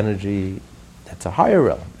before the energy. That's a higher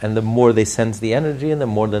realm. And the more they sense the energy and the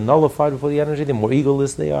more they're nullified before the energy, the more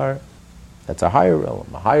egoless they are. That's a higher realm,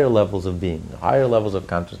 higher levels of being, higher levels of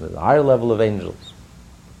consciousness, a higher level of angels,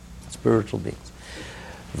 spiritual beings.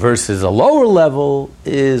 Versus a lower level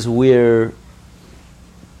is where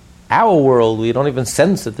our world, we don't even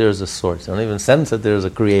sense that there's a source. You don't even sense that there's a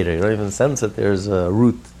creator. You don't even sense that there's a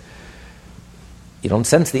root. You don't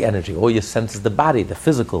sense the energy. All you sense is the body, the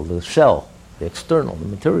physical, the shell, the external, the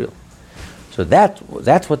material. So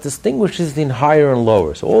that's what distinguishes the higher and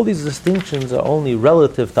lower. So all these distinctions are only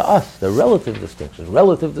relative to us. They're relative distinctions,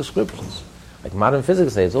 relative descriptions. Like modern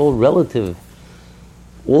physics say, it's all relative.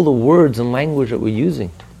 All the words and language that we're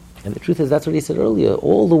using. And the truth is, that's what he said earlier.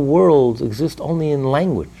 All the worlds exist only in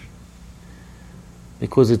language.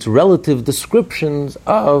 Because it's relative descriptions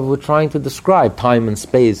of, we're trying to describe time and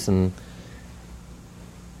space, and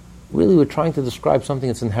really we're trying to describe something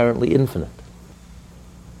that's inherently infinite.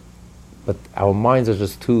 But our minds are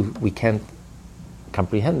just we can't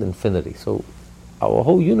comprehend infinity. So our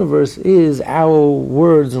whole universe is our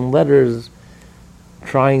words and letters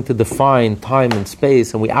trying to define time and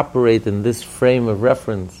space, and we operate in this frame of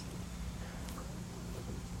reference.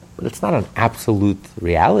 But it's not an absolute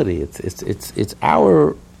reality. It's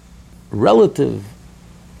our relative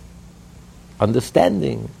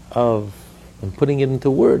understanding of and putting it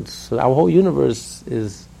into words. So our whole universe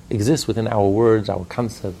exists within our words, our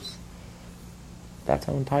concepts. That's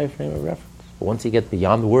our entire frame of reference. But once you get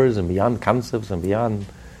beyond words and beyond concepts and beyond,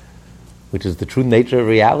 which is the true nature of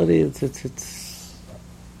reality, it's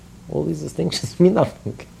all these distinctions mean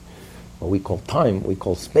nothing. What we call time, we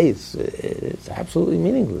call space, it's absolutely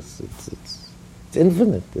meaningless. It's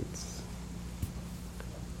infinite.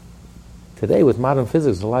 Today, with modern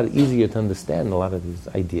physics, it's a lot easier to understand a lot of these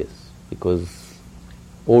ideas because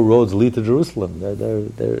all roads lead to Jerusalem.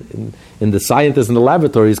 They're in the scientists in the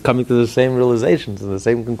laboratories coming to the same realizations and the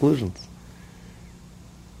same conclusions.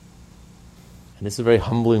 And this is a very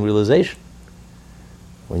humbling realization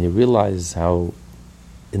when you realize how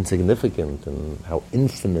insignificant and how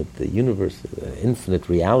infinite the universe, infinite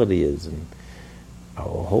reality is, and our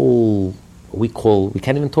whole, we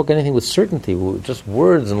can't even talk anything with certainty. We're just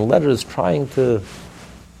words and letters trying to,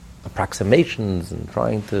 approximations and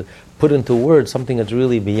trying to put into words something that's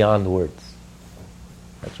really beyond words.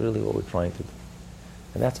 That's really what we're trying to do.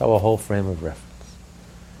 And that's our whole frame of reference.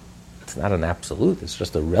 It's not an absolute, it's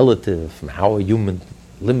just a relative from our human,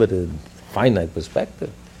 limited, finite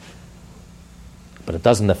perspective. But it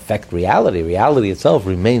doesn't affect reality. Reality itself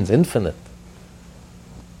remains infinite.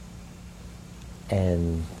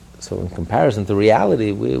 And so in comparison to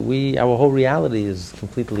reality, our whole reality is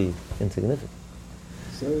completely insignificant.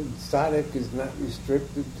 So tzaddik is not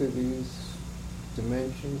restricted to these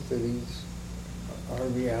dimensions, to these our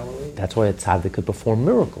reality? That's why a tzaddik could perform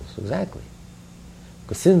miracles, exactly.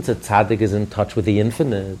 Because since a tzaddik is in touch with the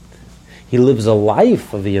infinite, he lives a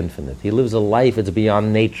life of the infinite. He lives a life that's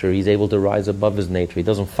beyond nature. He's able to rise above his nature. He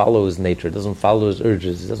doesn't follow his nature, doesn't follow his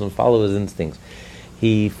urges, he doesn't follow his instincts.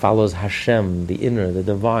 He follows Hashem, the inner, the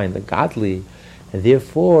divine, the godly, and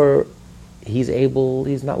therefore he's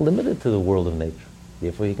not limited to the world of nature.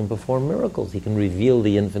 Therefore he can perform miracles. He can reveal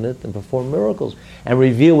the infinite and perform miracles. And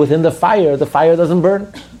reveal within the fire doesn't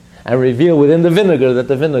burn. And reveal within the vinegar that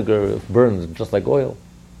the vinegar burns just like oil.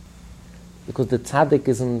 Because the tzaddik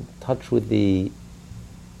is in touch with the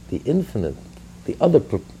infinite, the other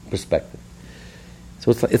perspective. So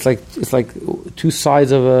it's like two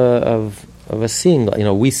sides of a seeing.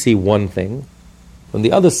 We see one thing. On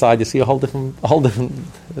the other side, you see a whole different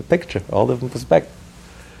picture, a whole different perspective.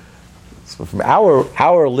 So from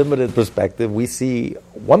our limited perspective, we see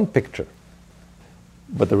one picture,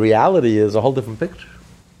 but the reality is a whole different picture.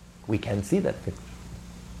 We can't see that picture.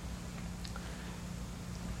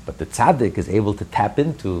 But the tzaddik is able to tap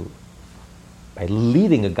into, by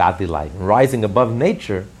leading a godly life and rising above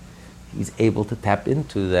nature, he's able to tap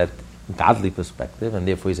into that godly perspective, and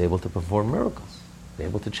therefore he's able to perform miracles. He's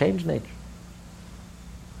able to change nature.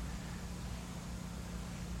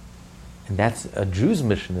 And that's a Jew's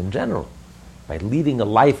mission in general. By leading a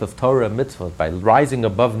life of Torah and mitzvot, by rising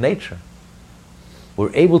above nature,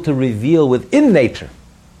 we're able to reveal within nature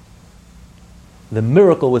the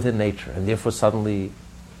miracle within nature. And therefore suddenly,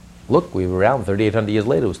 look, we were around 3,800 years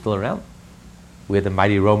later, we're still around. We had the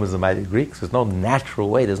mighty Romans, the mighty Greeks. There's no natural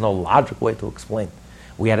way, there's no logical way to explain.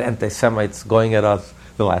 We had anti-Semites going at us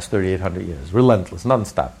the last 3,800 years, relentless,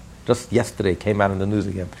 non-stop. Just yesterday came out in the news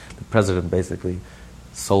again, the president basically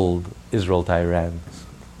sold Israel to Iran,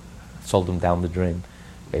 sold them down the drain,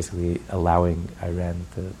 basically allowing Iran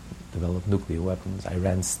to develop nuclear weapons.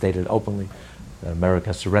 Iran stated openly that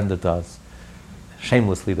America surrendered to us.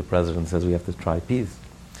 Shamelessly, the president says we have to try peace.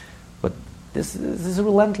 But this is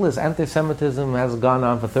relentless. Anti-Semitism has gone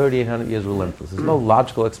on for 3,800 years, relentless. There's no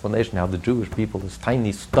logical explanation how the Jewish people, this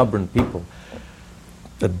tiny, stubborn people,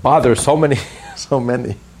 that bother so many,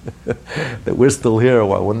 that we're still here.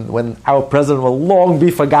 When our president will long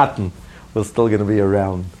be forgotten, we're still going to be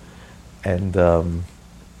around. And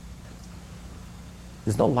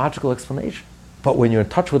there's no logical explanation. But when you're in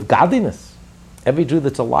touch with godliness, every Jew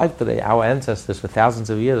that's alive today, our ancestors for thousands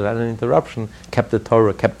of years, without an interruption, kept the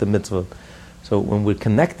Torah, kept the mitzvah. So when we're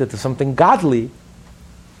connected to something godly,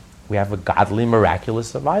 we have a godly, miraculous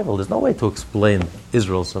survival. There's no way to explain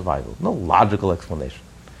Israel's survival. No logical explanation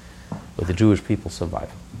with the Jewish people's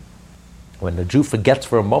survival. When the Jew forgets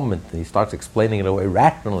for a moment and he starts explaining it away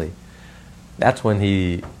rationally, that's when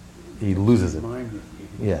he loses it.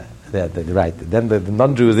 Yeah, right. Then the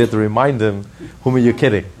non-Jew is there to remind him, whom are you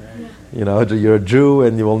kidding? You're a Jew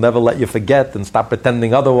and you will never let you forget, and stop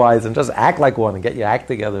pretending otherwise and just act like one and get your act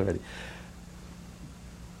together already.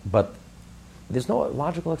 But there's no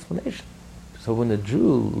logical explanation. So when a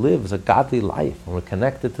Jew lives a godly life, when we're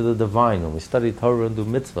connected to the divine, when we study Torah and do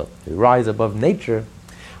mitzvah, we rise above nature,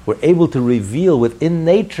 we're able to reveal within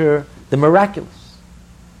nature the miraculous.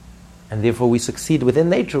 And therefore we succeed within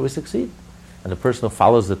nature, we succeed. And the person who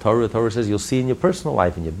follows the Torah says you'll see in your personal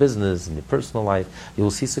life, in your business, in your personal life, you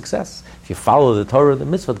will see success. If you follow the Torah and the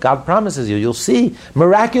mitzvah, God promises you'll see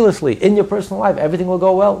miraculously in your personal life, everything will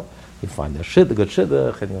go well. You'll find a good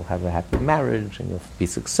shidduch, and you'll have a happy marriage, and you'll be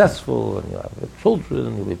successful, and you'll have children,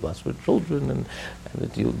 and you'll be blessed with children, and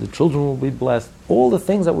the children will be blessed. All the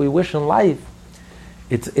things that we wish in life,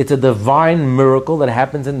 it's a divine miracle that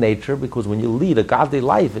happens in nature, because when you lead a godly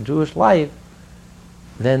life, a Jewish life,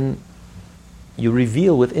 then you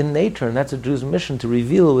reveal within nature, and that's a Jew's mission, to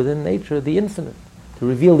reveal within nature the infinite, to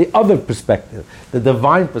reveal the other perspective, the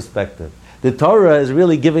divine perspective. The Torah is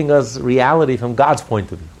really giving us reality from God's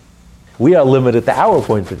point of view. We are limited to our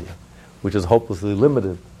point of view, which is hopelessly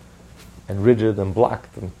limited and rigid and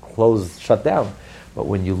blocked and closed, shut down. But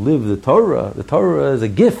when you live the Torah is a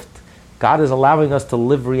gift. God is allowing us to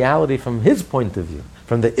live reality from His point of view,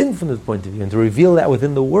 from the infinite point of view, and to reveal that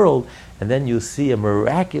within the world, and then you see a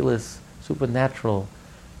miraculous, supernatural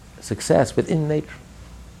success within nature.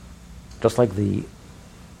 Just like the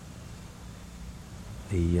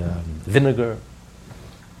vinegar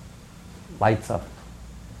lights up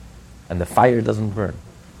and the fire doesn't burn.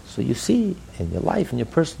 So you see in your life, in your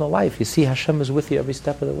personal life, you see Hashem is with you every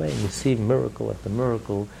step of the way, and you see miracle after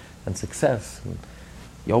miracle and success. And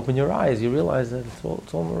you open your eyes, you realize that it's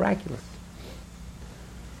all miraculous.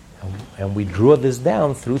 And we draw this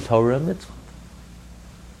down through Torah and mitzvah.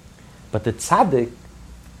 But the tzaddik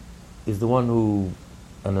is the one who,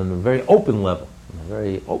 on a very open level,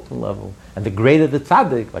 and the greater the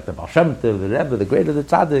tzaddik, like the Baal Shem Tov, the Rebbe, the greater the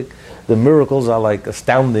tzaddik, the miracles are like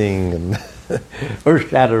astounding and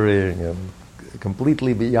earth-shattering and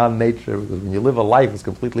completely beyond nature, because when you live a life that's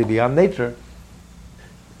completely beyond nature,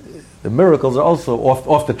 the miracles are also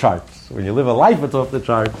off the charts. When you live a life that's off the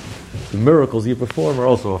charts, the miracles you perform are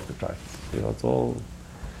also off the charts. It's all...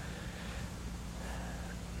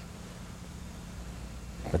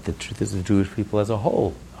 But the truth is, the Jewish people as a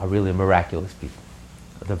whole are really miraculous people,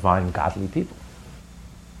 divine, godly people.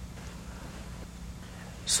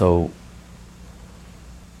 So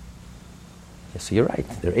you're right.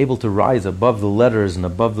 They're able to rise above the letters and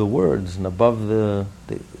above the words and above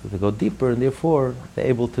they go deeper, and therefore they're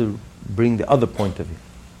able to bring the other point of view,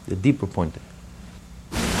 the deeper point of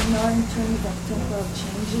view. Now, in terms of temporal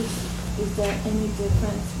changes, is there any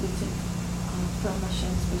difference between, from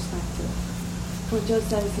Hashem's perspective? For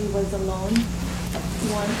just as He was alone,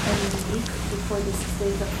 one and unique before the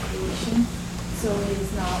state of creation, so He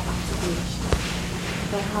is now after creation.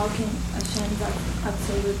 But how can Hashem's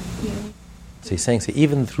absolute unity? So he's saying,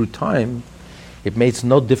 even through time, it makes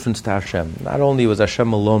no difference to Hashem. Not only was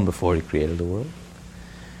Hashem alone before He created the world,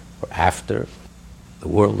 or after, the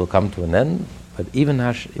world will come to an end, but even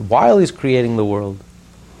while He's creating the world,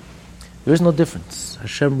 there is no difference.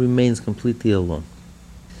 Hashem remains completely alone.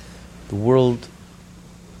 The world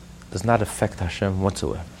does not affect Hashem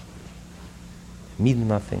whatsoever. It means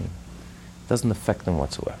nothing. It doesn't affect Him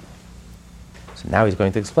whatsoever. So now he's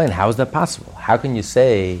going to explain, how is that possible? How can you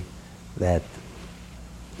say that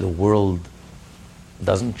the world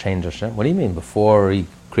doesn't change Hashem? What do you mean? Before He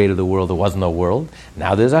created the world, there was no world.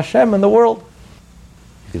 Now there's Hashem in the world.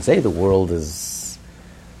 You can say the world is,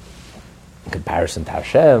 in comparison to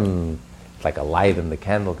Hashem, it's like a light in the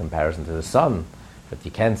candle in comparison to the sun. But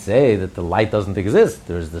you can't say that the light doesn't exist.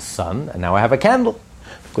 There's the sun, and now I have a candle.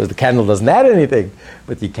 Because the candle doesn't add anything.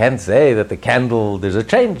 But you can't say that the candle, there's a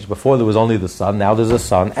change. Before there was only the sun, now there's a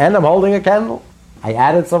sun, and I'm holding a candle. I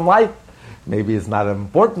added some light. Maybe it's not an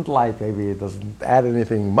important light. Maybe it doesn't add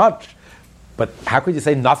anything much. But how could you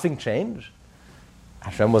say nothing changed?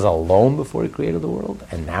 Hashem was alone before He created the world,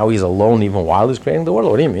 and now He's alone even while He's creating the world.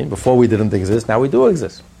 What do you mean? Before we didn't exist, now we do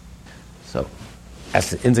exist. So,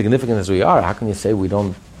 as insignificant as we are, how can you say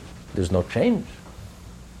there's no change?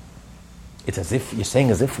 It's as if, you're saying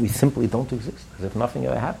as if we simply don't exist, as if nothing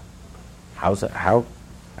ever happened. How's that? How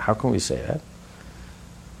can we say that?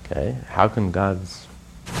 Okay, how can God's...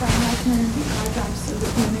 How can God's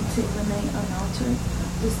absolute unity remain unaltered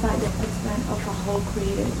despite the extent of a whole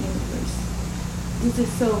created universe? This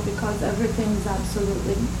is so because everything is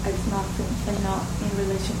absolutely as nothing and not in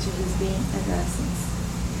relation to His being and essence.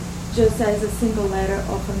 Just as a single letter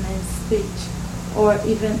of a man's speech or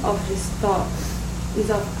even of his thought is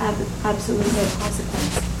of absolute no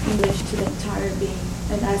consequence in relation to the entire being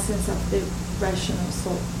and essence of the rational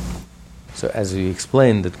soul. So as we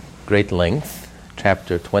explained at great length,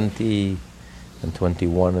 chapter 20 and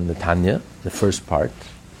 21 in the Tanya, the first part,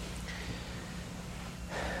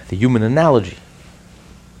 the human analogy,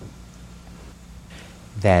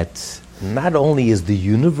 that not only is the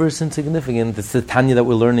universe insignificant, it's the Tanya that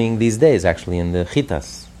we're learning these days, actually, in the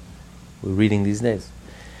Chitas. We're reading these days.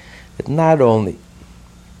 That not only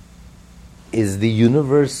is the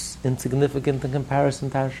universe insignificant in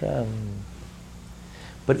comparison to Hashem,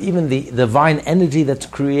 but even the divine energy that's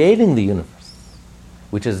creating the universe,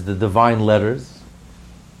 which is the divine letters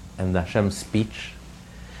and the Hashem's speech,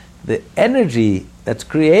 the energy that's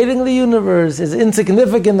creating the universe is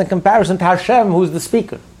insignificant in comparison to Hashem, who's the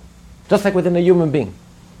speaker. Just like within a human being.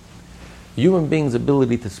 A human being's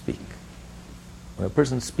ability to speak. When a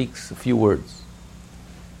person speaks a few words,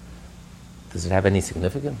 does it have any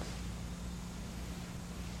significance?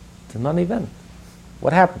 It's a non-event.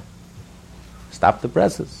 What happened? Stop the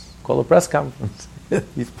presses. Call a press conference.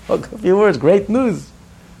 He spoke a few words. Great news.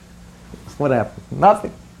 What happened?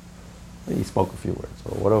 Nothing. He spoke a few words.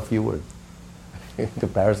 Well, what are a few words? in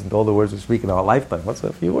comparison to all the words we speak in our lifetime. What's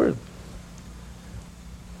a few words?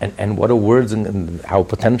 And what are words, and how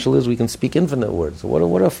potential is we can speak infinite words. So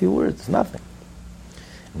what are a few words? It's nothing.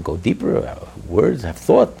 And go deeper, words have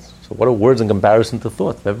thoughts. So what are words in comparison to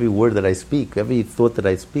thoughts? Every word that I speak, every thought that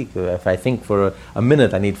I speak, if I think for a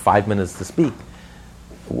minute, I need 5 minutes to speak.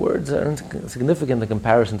 Words are insignificant in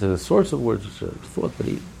comparison to the source of words, which are thought.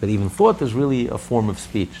 But even thought is really a form of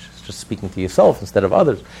speech. It's just speaking to yourself instead of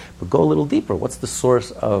others. But go a little deeper. What's the source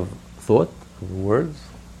of thought, of words?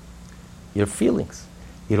 Your feelings.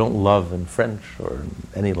 You don't love in French or in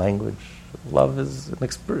any language. Love is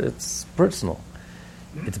it's personal.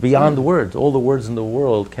 It's beyond words. All the words in the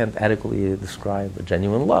world can't adequately describe a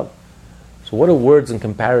genuine love. So what are words in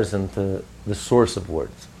comparison to the source of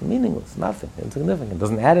words? Meaningless, nothing, insignificant,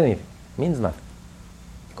 doesn't add anything, means nothing.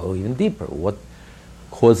 Go even deeper. What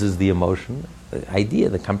causes the emotion? The idea,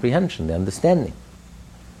 the comprehension, the understanding.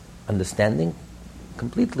 Understanding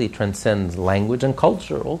completely transcends language and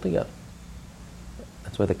culture altogether.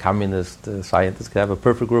 That's why the communist scientist can have a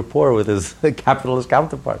perfect rapport with his capitalist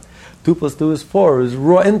counterpart. 2 + 2 is 4. It's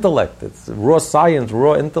raw intellect. It's raw science,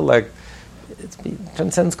 raw intellect. It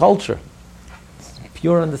transcends culture. It's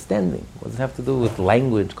pure understanding. What does it have to do with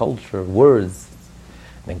language, culture, words?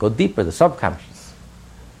 And then go deeper, the subconscious.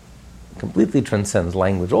 It completely transcends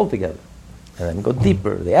language altogether. And then go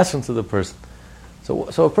deeper, the essence of the person. So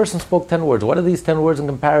a person spoke 10 words. What are these 10 words in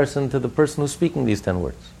comparison to the person who's speaking these 10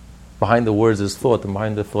 words? Behind the words is thought, and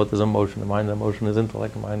behind the thought is emotion, and behind the emotion is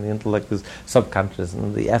intellect, and behind the intellect is subconscious,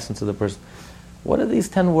 and the essence of the person. What are these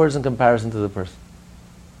 10 words in comparison to the person?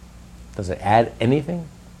 Does it add anything?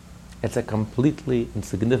 It's a completely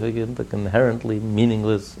insignificant, inherently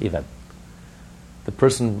meaningless event. The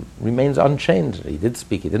person remains unchanged. He did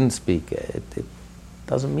speak, he didn't speak. It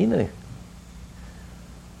doesn't mean anything.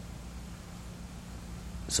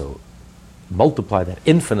 So multiply that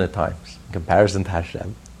infinite times in comparison to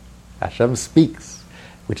Hashem. Hashem speaks,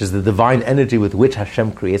 which is the divine energy with which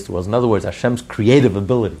Hashem creates the world. In other words, Hashem's creative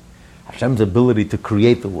ability, Hashem's ability to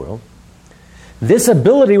create the world. This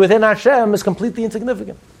ability within Hashem is completely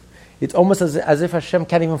insignificant. It's almost as if Hashem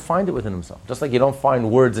can't even find it within himself. Just like you don't find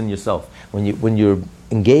words in yourself. When you're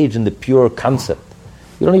engaged in the pure concept,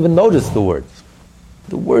 you don't even notice the words.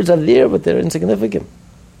 The words are there, but they're insignificant.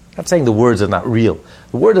 I'm not saying the words are not real.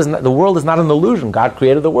 The world is not an illusion. God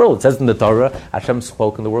created the world. It says in the Torah, Hashem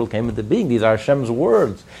spoke and the world came into being. These are Hashem's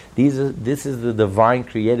words. This is the divine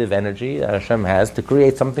creative energy that Hashem has to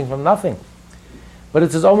create something from nothing. But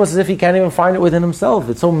it's almost as if he can't even find it within himself.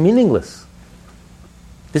 It's so meaningless.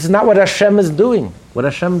 This is not what Hashem is doing, what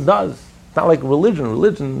Hashem does. It's not like religion.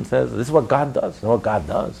 Religion says this is what God does. You know what God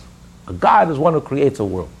does? A God is one who creates a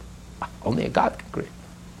world. Only a God can create.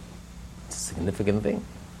 It's a significant thing.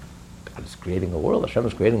 God is creating a world, Hashem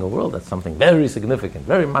is creating a world. That's something very significant,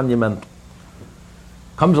 very monumental.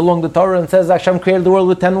 Comes along the Torah and says Hashem created the world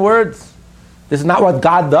with 10 words. This is not what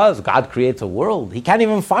God does. God creates a world. He can't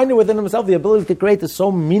even find it within himself. The ability to create is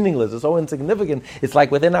so meaningless, it's so insignificant. It's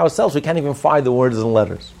like within ourselves, we can't even find the words and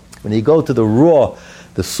letters. When you go to the raw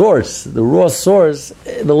source,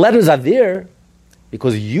 the letters are there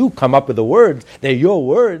because you come up with the words. They're your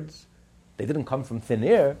words. They didn't come from thin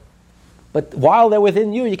air. But while they're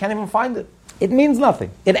within you, you can't even find it. It means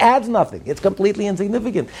nothing. It adds nothing. It's completely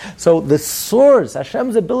insignificant. So the source,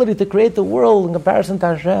 Hashem's ability to create the world in comparison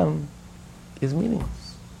to Hashem, is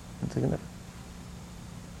meaningless, insignificant.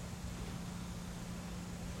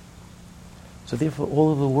 So therefore,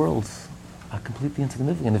 all of the worlds are completely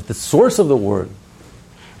insignificant. If the source of the world,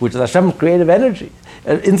 which is Hashem's creative energy,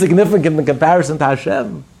 is insignificant in comparison to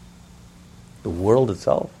Hashem, the world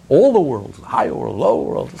itself, all the worlds, the higher world, lower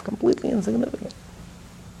world, is completely insignificant.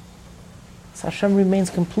 So Hashem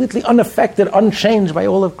remains completely unaffected, unchanged by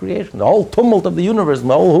all of creation. The whole tumult of the universe,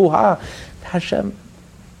 the whole hoo-ha, Hashem,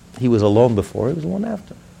 he was alone before, he was alone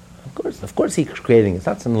after. Of course he's creating. It's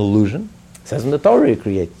not an illusion. It says in the Torah he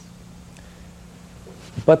creates.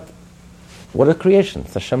 But what are creations?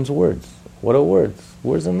 It's Hashem's words. What are words?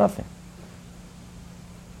 Words are nothing.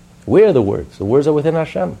 Where are the words? The words are within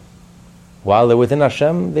Hashem. While they're within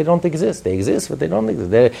Hashem, they don't exist. They exist, but they don't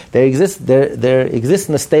exist. They exist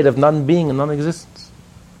in a state of non-being and non-existence.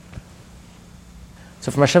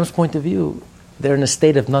 So from Hashem's point of view, they're in a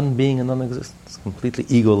state of non-being and non-existence, completely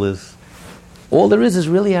egoless. All there is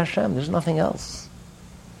really Hashem. There's nothing else.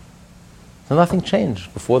 So nothing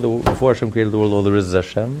changed. Before Hashem created the world, all there is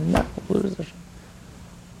Hashem. No, all there is Hashem.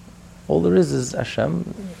 All there is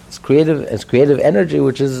Hashem. It's creative energy,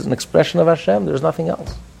 which is an expression of Hashem. There's nothing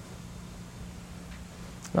else.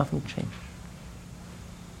 Nothing changed.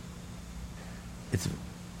 It's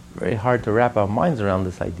very hard to wrap our minds around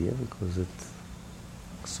this idea because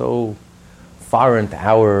so foreign to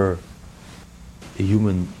our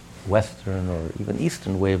human Western or even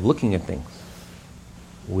Eastern way of looking at things,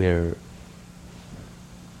 where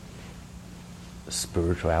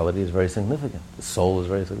spirituality is very significant, the soul is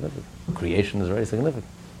very significant, creation is very significant.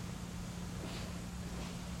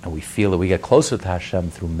 And we feel that we get closer to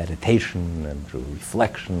Hashem through meditation and through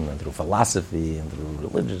reflection and through philosophy and through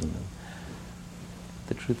religion. And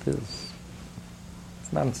the truth is,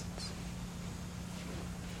 it's nonsense.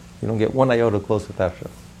 You don't get one iota closer to Hashem.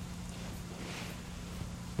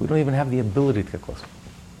 We don't even have the ability to get closer.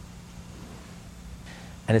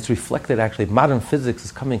 And it's reflected, actually, modern physics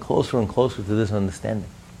is coming closer and closer to this understanding.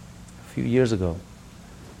 A few years ago,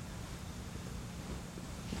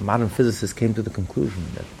 modern physicists came to the conclusion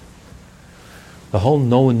that the whole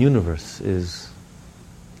known universe is,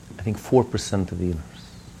 I think, 4% of the universe.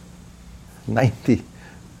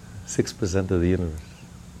 96% of the universe.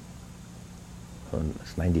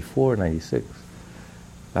 It's 94, 96.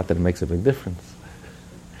 Not that it makes a big difference.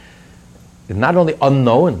 It's not only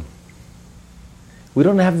unknown, we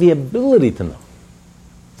don't have the ability to know.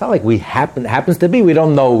 It's not like happens to be, we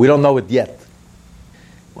don't know it yet.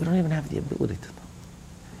 We don't even have the ability to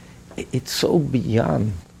know. It's so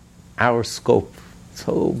beyond our scope,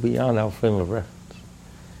 so beyond our frame of reference.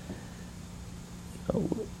 So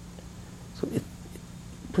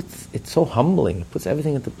it's so humbling. It puts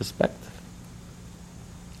everything into perspective.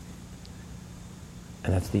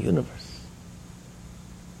 And that's the universe.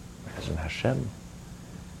 Imagine Hashem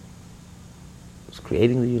who's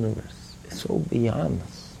creating the universe. It's so beyond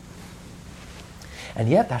us. And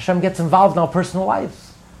yet Hashem gets involved in our personal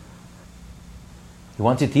lives. He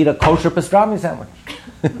wants you to eat a kosher pastrami sandwich.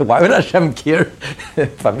 Why would Hashem care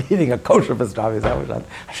if I'm eating a kosher pastrami sandwich?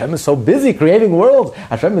 Hashem is so busy creating worlds.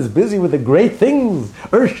 Hashem is busy with the great things,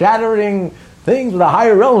 earth-shattering things, with the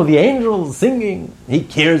higher realm, with the angels singing. He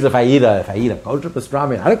cares if I eat a kosher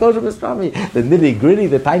pastrami, not a kosher pastrami, the nitty-gritty,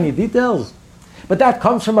 the tiny details. But that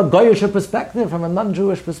comes from a Goyish perspective, from a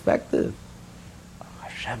non-Jewish perspective.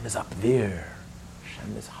 Hashem is up there.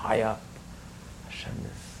 Hashem is high up. Hashem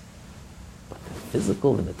is the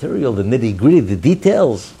physical, the material, the nitty-gritty, the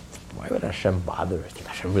details. Why would Hashem bother? I think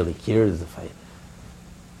Hashem really cares if I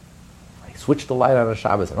switch the light on a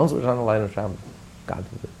Shabbos. I don't switch on the light on Shabbos. God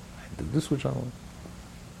forbid. I do switch on the light.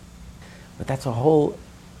 But that's a whole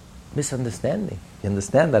misunderstanding. You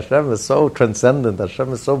understand? Hashem is so transcendent.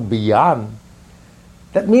 Hashem is so beyond.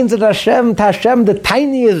 That means that to Hashem, the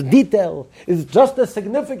tiniest detail is just as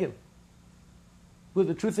significant. Well,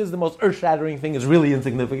 the truth is the most earth-shattering thing is really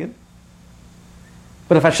insignificant.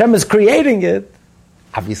 But if Hashem is creating it,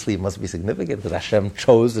 obviously it must be significant because Hashem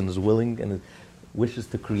chose and is willing and wishes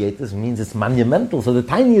to create this. It means it's monumental. So the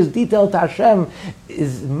tiniest detail to Hashem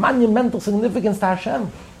is monumental significance to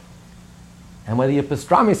Hashem. And whether your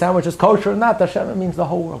pastrami sandwich is kosher or not, Hashem, it means the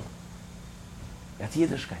whole world. That's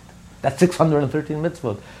Yiddishkeit. That's 613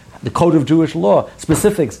 mitzvot. The code of Jewish law,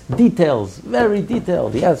 specifics, details, very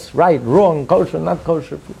detailed. Yes, right, wrong, kosher, not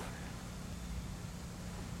kosher.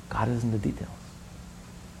 God is in the details.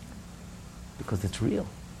 Because it's real.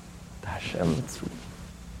 To Hashem, it's real.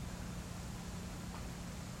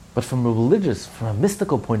 But from a religious, from a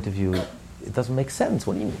mystical point of view, it doesn't make sense.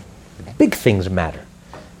 What do you mean? The big things matter.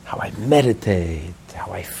 How I meditate,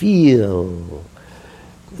 how I feel.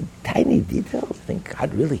 The tiny details, I think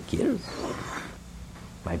God really cares.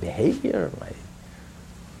 My behavior,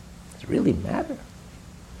 does it really matter?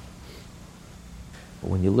 But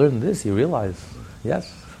when you learn this, you realize,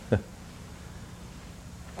 yes,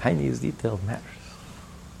 tiniest detail matters.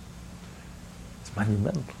 It's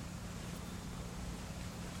monumental.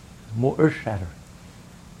 It's more earth-shattering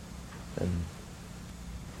than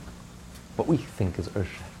what we think is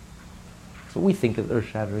earth-shattering. So what we think is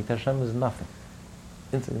earth-shattering, to Hashem is nothing.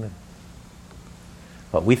 Insignificant.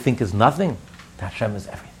 What we think is nothing, to Hashem is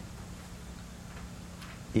everything.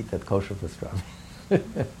 Eat that kosher pastrami.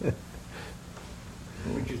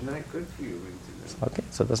 Which is not good for you. Okay,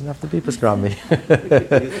 so it doesn't have to be pastrami.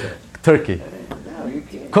 Turkey. No, you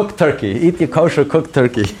can't. Cooked turkey. Eat your kosher cooked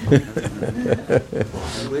turkey.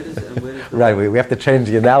 Right, we have to change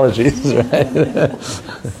the analogies, right?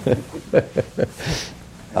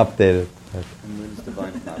 Updated. And what is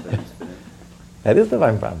divine providence today? That is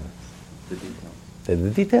divine providence. The details. The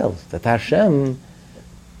details. That Hashem,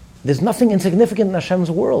 there's nothing insignificant in Hashem's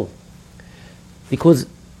world. Because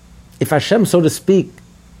if Hashem, so to speak,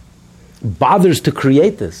 bothers to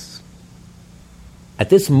create this, at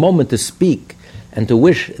this moment to speak and to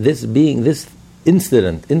wish this being, this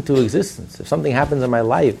incident into existence, if something happens in my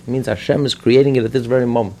life, it means Hashem is creating it at this very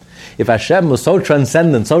moment. If Hashem was so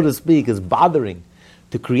transcendent, so to speak, is bothering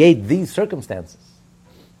to create these circumstances,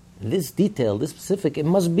 this detail, this specific, it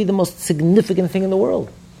must be the most significant thing in the world.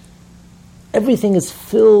 Everything is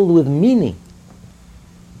filled with meaning.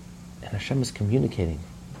 And Hashem is communicating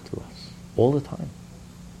to us all the time.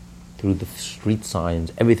 Through the street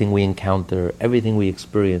signs, everything we encounter, everything we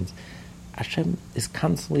experience. Hashem is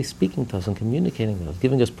constantly speaking to us and communicating with us,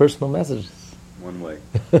 giving us personal messages. One way.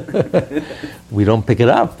 We don't pick it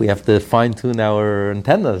up. We have to fine-tune our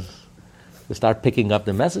antennas to start picking up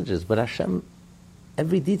the messages. But Hashem,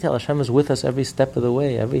 every detail, Hashem is with us every step of the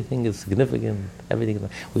way. Everything is significant.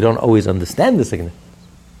 We don't always understand the significance.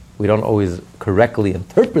 We don't always correctly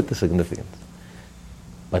interpret the significance.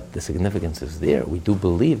 But the significance is there. We do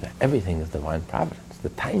believe that everything is divine providence. The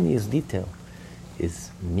tiniest detail is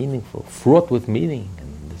meaningful, fraught with meaning,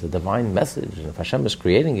 and there's a divine message. And if Hashem is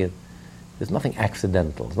creating it, there's nothing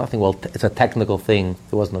accidental. There's nothing, it's a technical thing.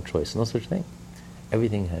 There was no choice. No such thing.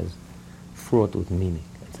 Everything has fraught with meaning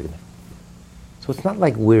and significance. So it's not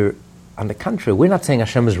like on the contrary, we're not saying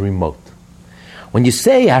Hashem is remote. When you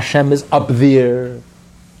say Hashem is up there,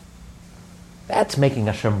 that's making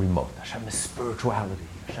Hashem remote. Hashem is spirituality.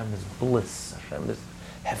 Hashem is bliss. Hashem is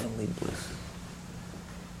heavenly bliss.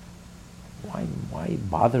 Why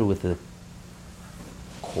bother with the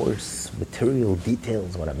coarse material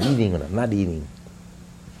details, what I'm eating, what I'm not eating,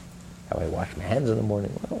 how I wash my hands in the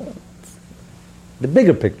morning? Well, the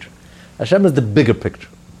bigger picture. Hashem is the bigger picture.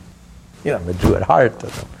 I'm a Jew at heart.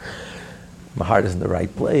 My heart is in the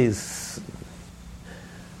right place.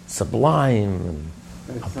 Sublime.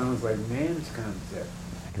 That sounds like man's concept.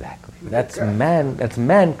 Exactly. That's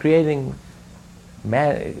man creating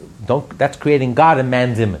man. That's creating God in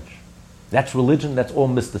man's image. That's religion. That's all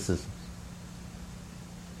mysticism.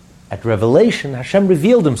 At Revelation, Hashem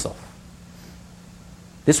revealed Himself.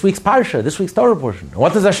 This week's Parsha, this week's Torah portion.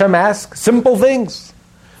 What does Hashem ask? Simple things.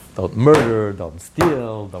 Don't murder. Don't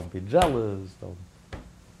steal. Don't be jealous.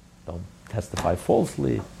 Don't testify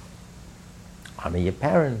falsely. Honor your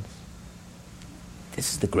parents.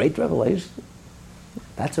 This is the great revelation.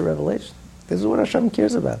 That's a revelation. This is what Hashem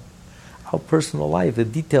cares about. Our personal life, the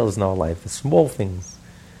details in our life, the small things.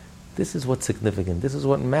 This is what's significant. This is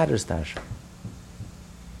what matters to Hashem.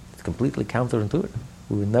 It's completely counterintuitive.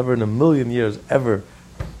 We would never in a million years ever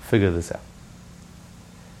figure this out.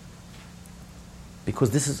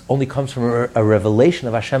 Because this only comes from a revelation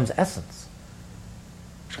of Hashem's essence,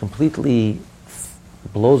 which completely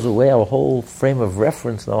blows away our whole frame of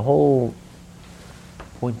reference and our whole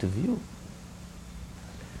point of view.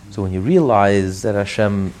 So when you realize that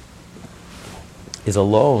Hashem is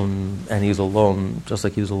alone, and He's alone just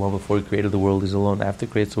like He was alone before He created the world, He's alone after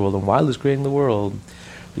He creates the world, and while He's creating the world,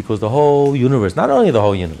 because the whole universe, not only the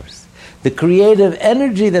whole universe, the creative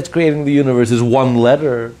energy that's creating the universe is one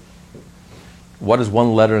letter. What is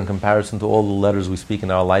one letter in comparison to all the letters we speak in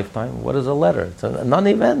our lifetime? What is a letter? It's a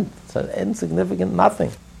non-event. It's an insignificant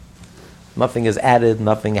nothing. Nothing is added,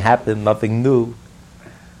 nothing happened, nothing new.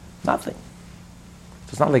 Nothing. So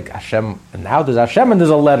it's not like Hashem, and now there's Hashem and there's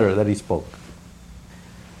a letter that He spoke.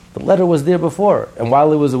 The letter was there before, and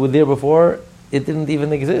while it was there before, it didn't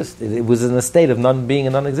even exist. It was in a state of non-being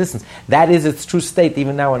and non-existence. That is its true state.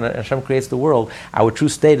 Even now when Hashem creates the world, our true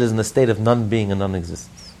state is in a state of non-being and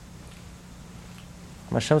non-existence.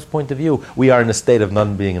 From Hashem's point of view, we are in a state of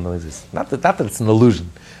non-being and non-existence. Not that it's an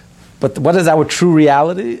illusion. But what is our true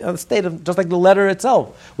reality? A state of, just like the letter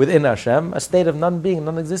itself, within Hashem, a state of non-being and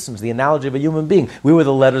non-existence. The analogy of a human being. We were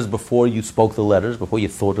the letters before you spoke the letters, before you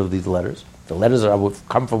thought of these letters. The letters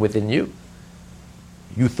come from within you.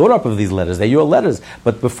 You thought up of these letters. They're your letters.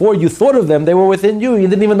 But before you thought of them, they were within you. You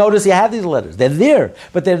didn't even notice you had these letters. They're there.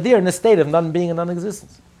 But they're there in a state of non-being and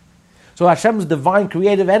non-existence. So Hashem's divine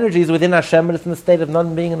creative energy is within Hashem, and it's in a state of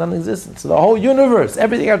non-being and non-existence. So the whole universe,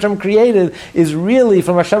 everything Hashem created, is really,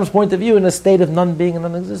 from Hashem's point of view, in a state of non-being and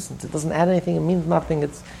non-existence. It doesn't add anything. It means nothing.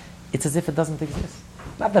 It's as if it doesn't exist.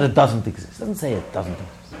 Not that it doesn't exist. It doesn't say it doesn't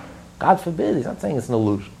exist. God forbid. He's not saying it's an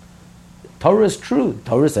illusion. Torah is true.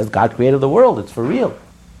 Torah says God created the world. It's for real.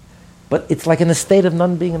 But it's like in a state of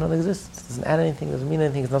non-being and non-existence. It doesn't add anything. It doesn't mean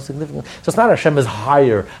anything. It's not significant. So it's not Hashem is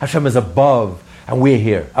higher. Hashem is above. And we're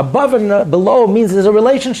here. Above and below means there's a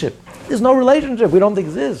relationship. There's no relationship. We don't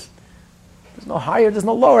exist. There's no higher, there's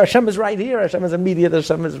no lower. Hashem is right here. Hashem is immediate.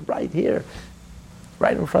 Hashem is right here.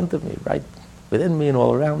 Right in front of me. Right within me and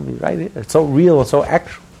all around me. Right here. It's so real and so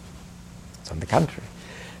actual. It's on the contrary.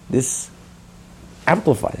 This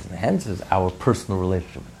amplifies, enhances our personal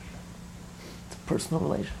relationship with Hashem. It's a personal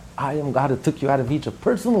relationship. I am God who took you out of Egypt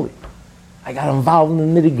personally. I got involved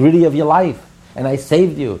in the nitty-gritty of your life. And I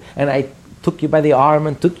saved you. And I took you by the arm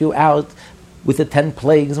and took you out with the 10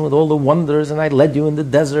 plagues and with all the wonders, and I led you in the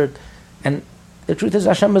desert. And The truth is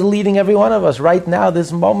Hashem is leading every one of us right now,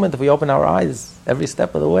 this moment, if we open our eyes, every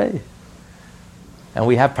step of the way. And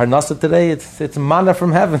we have Parnasa today, it's manna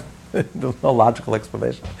from heaven. There's no logical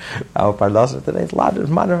explanation. Our Parnasa today is logical.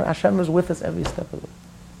 Manna, Hashem is with us every step of the way.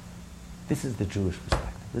 This is the Jewish perspective.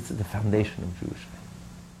 This is the foundation of Jewish faith.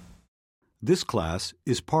 This class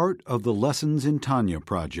is part of the Lessons in Tanya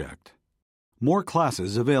project. More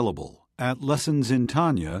classes available at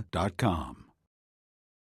lessonsintanya.com.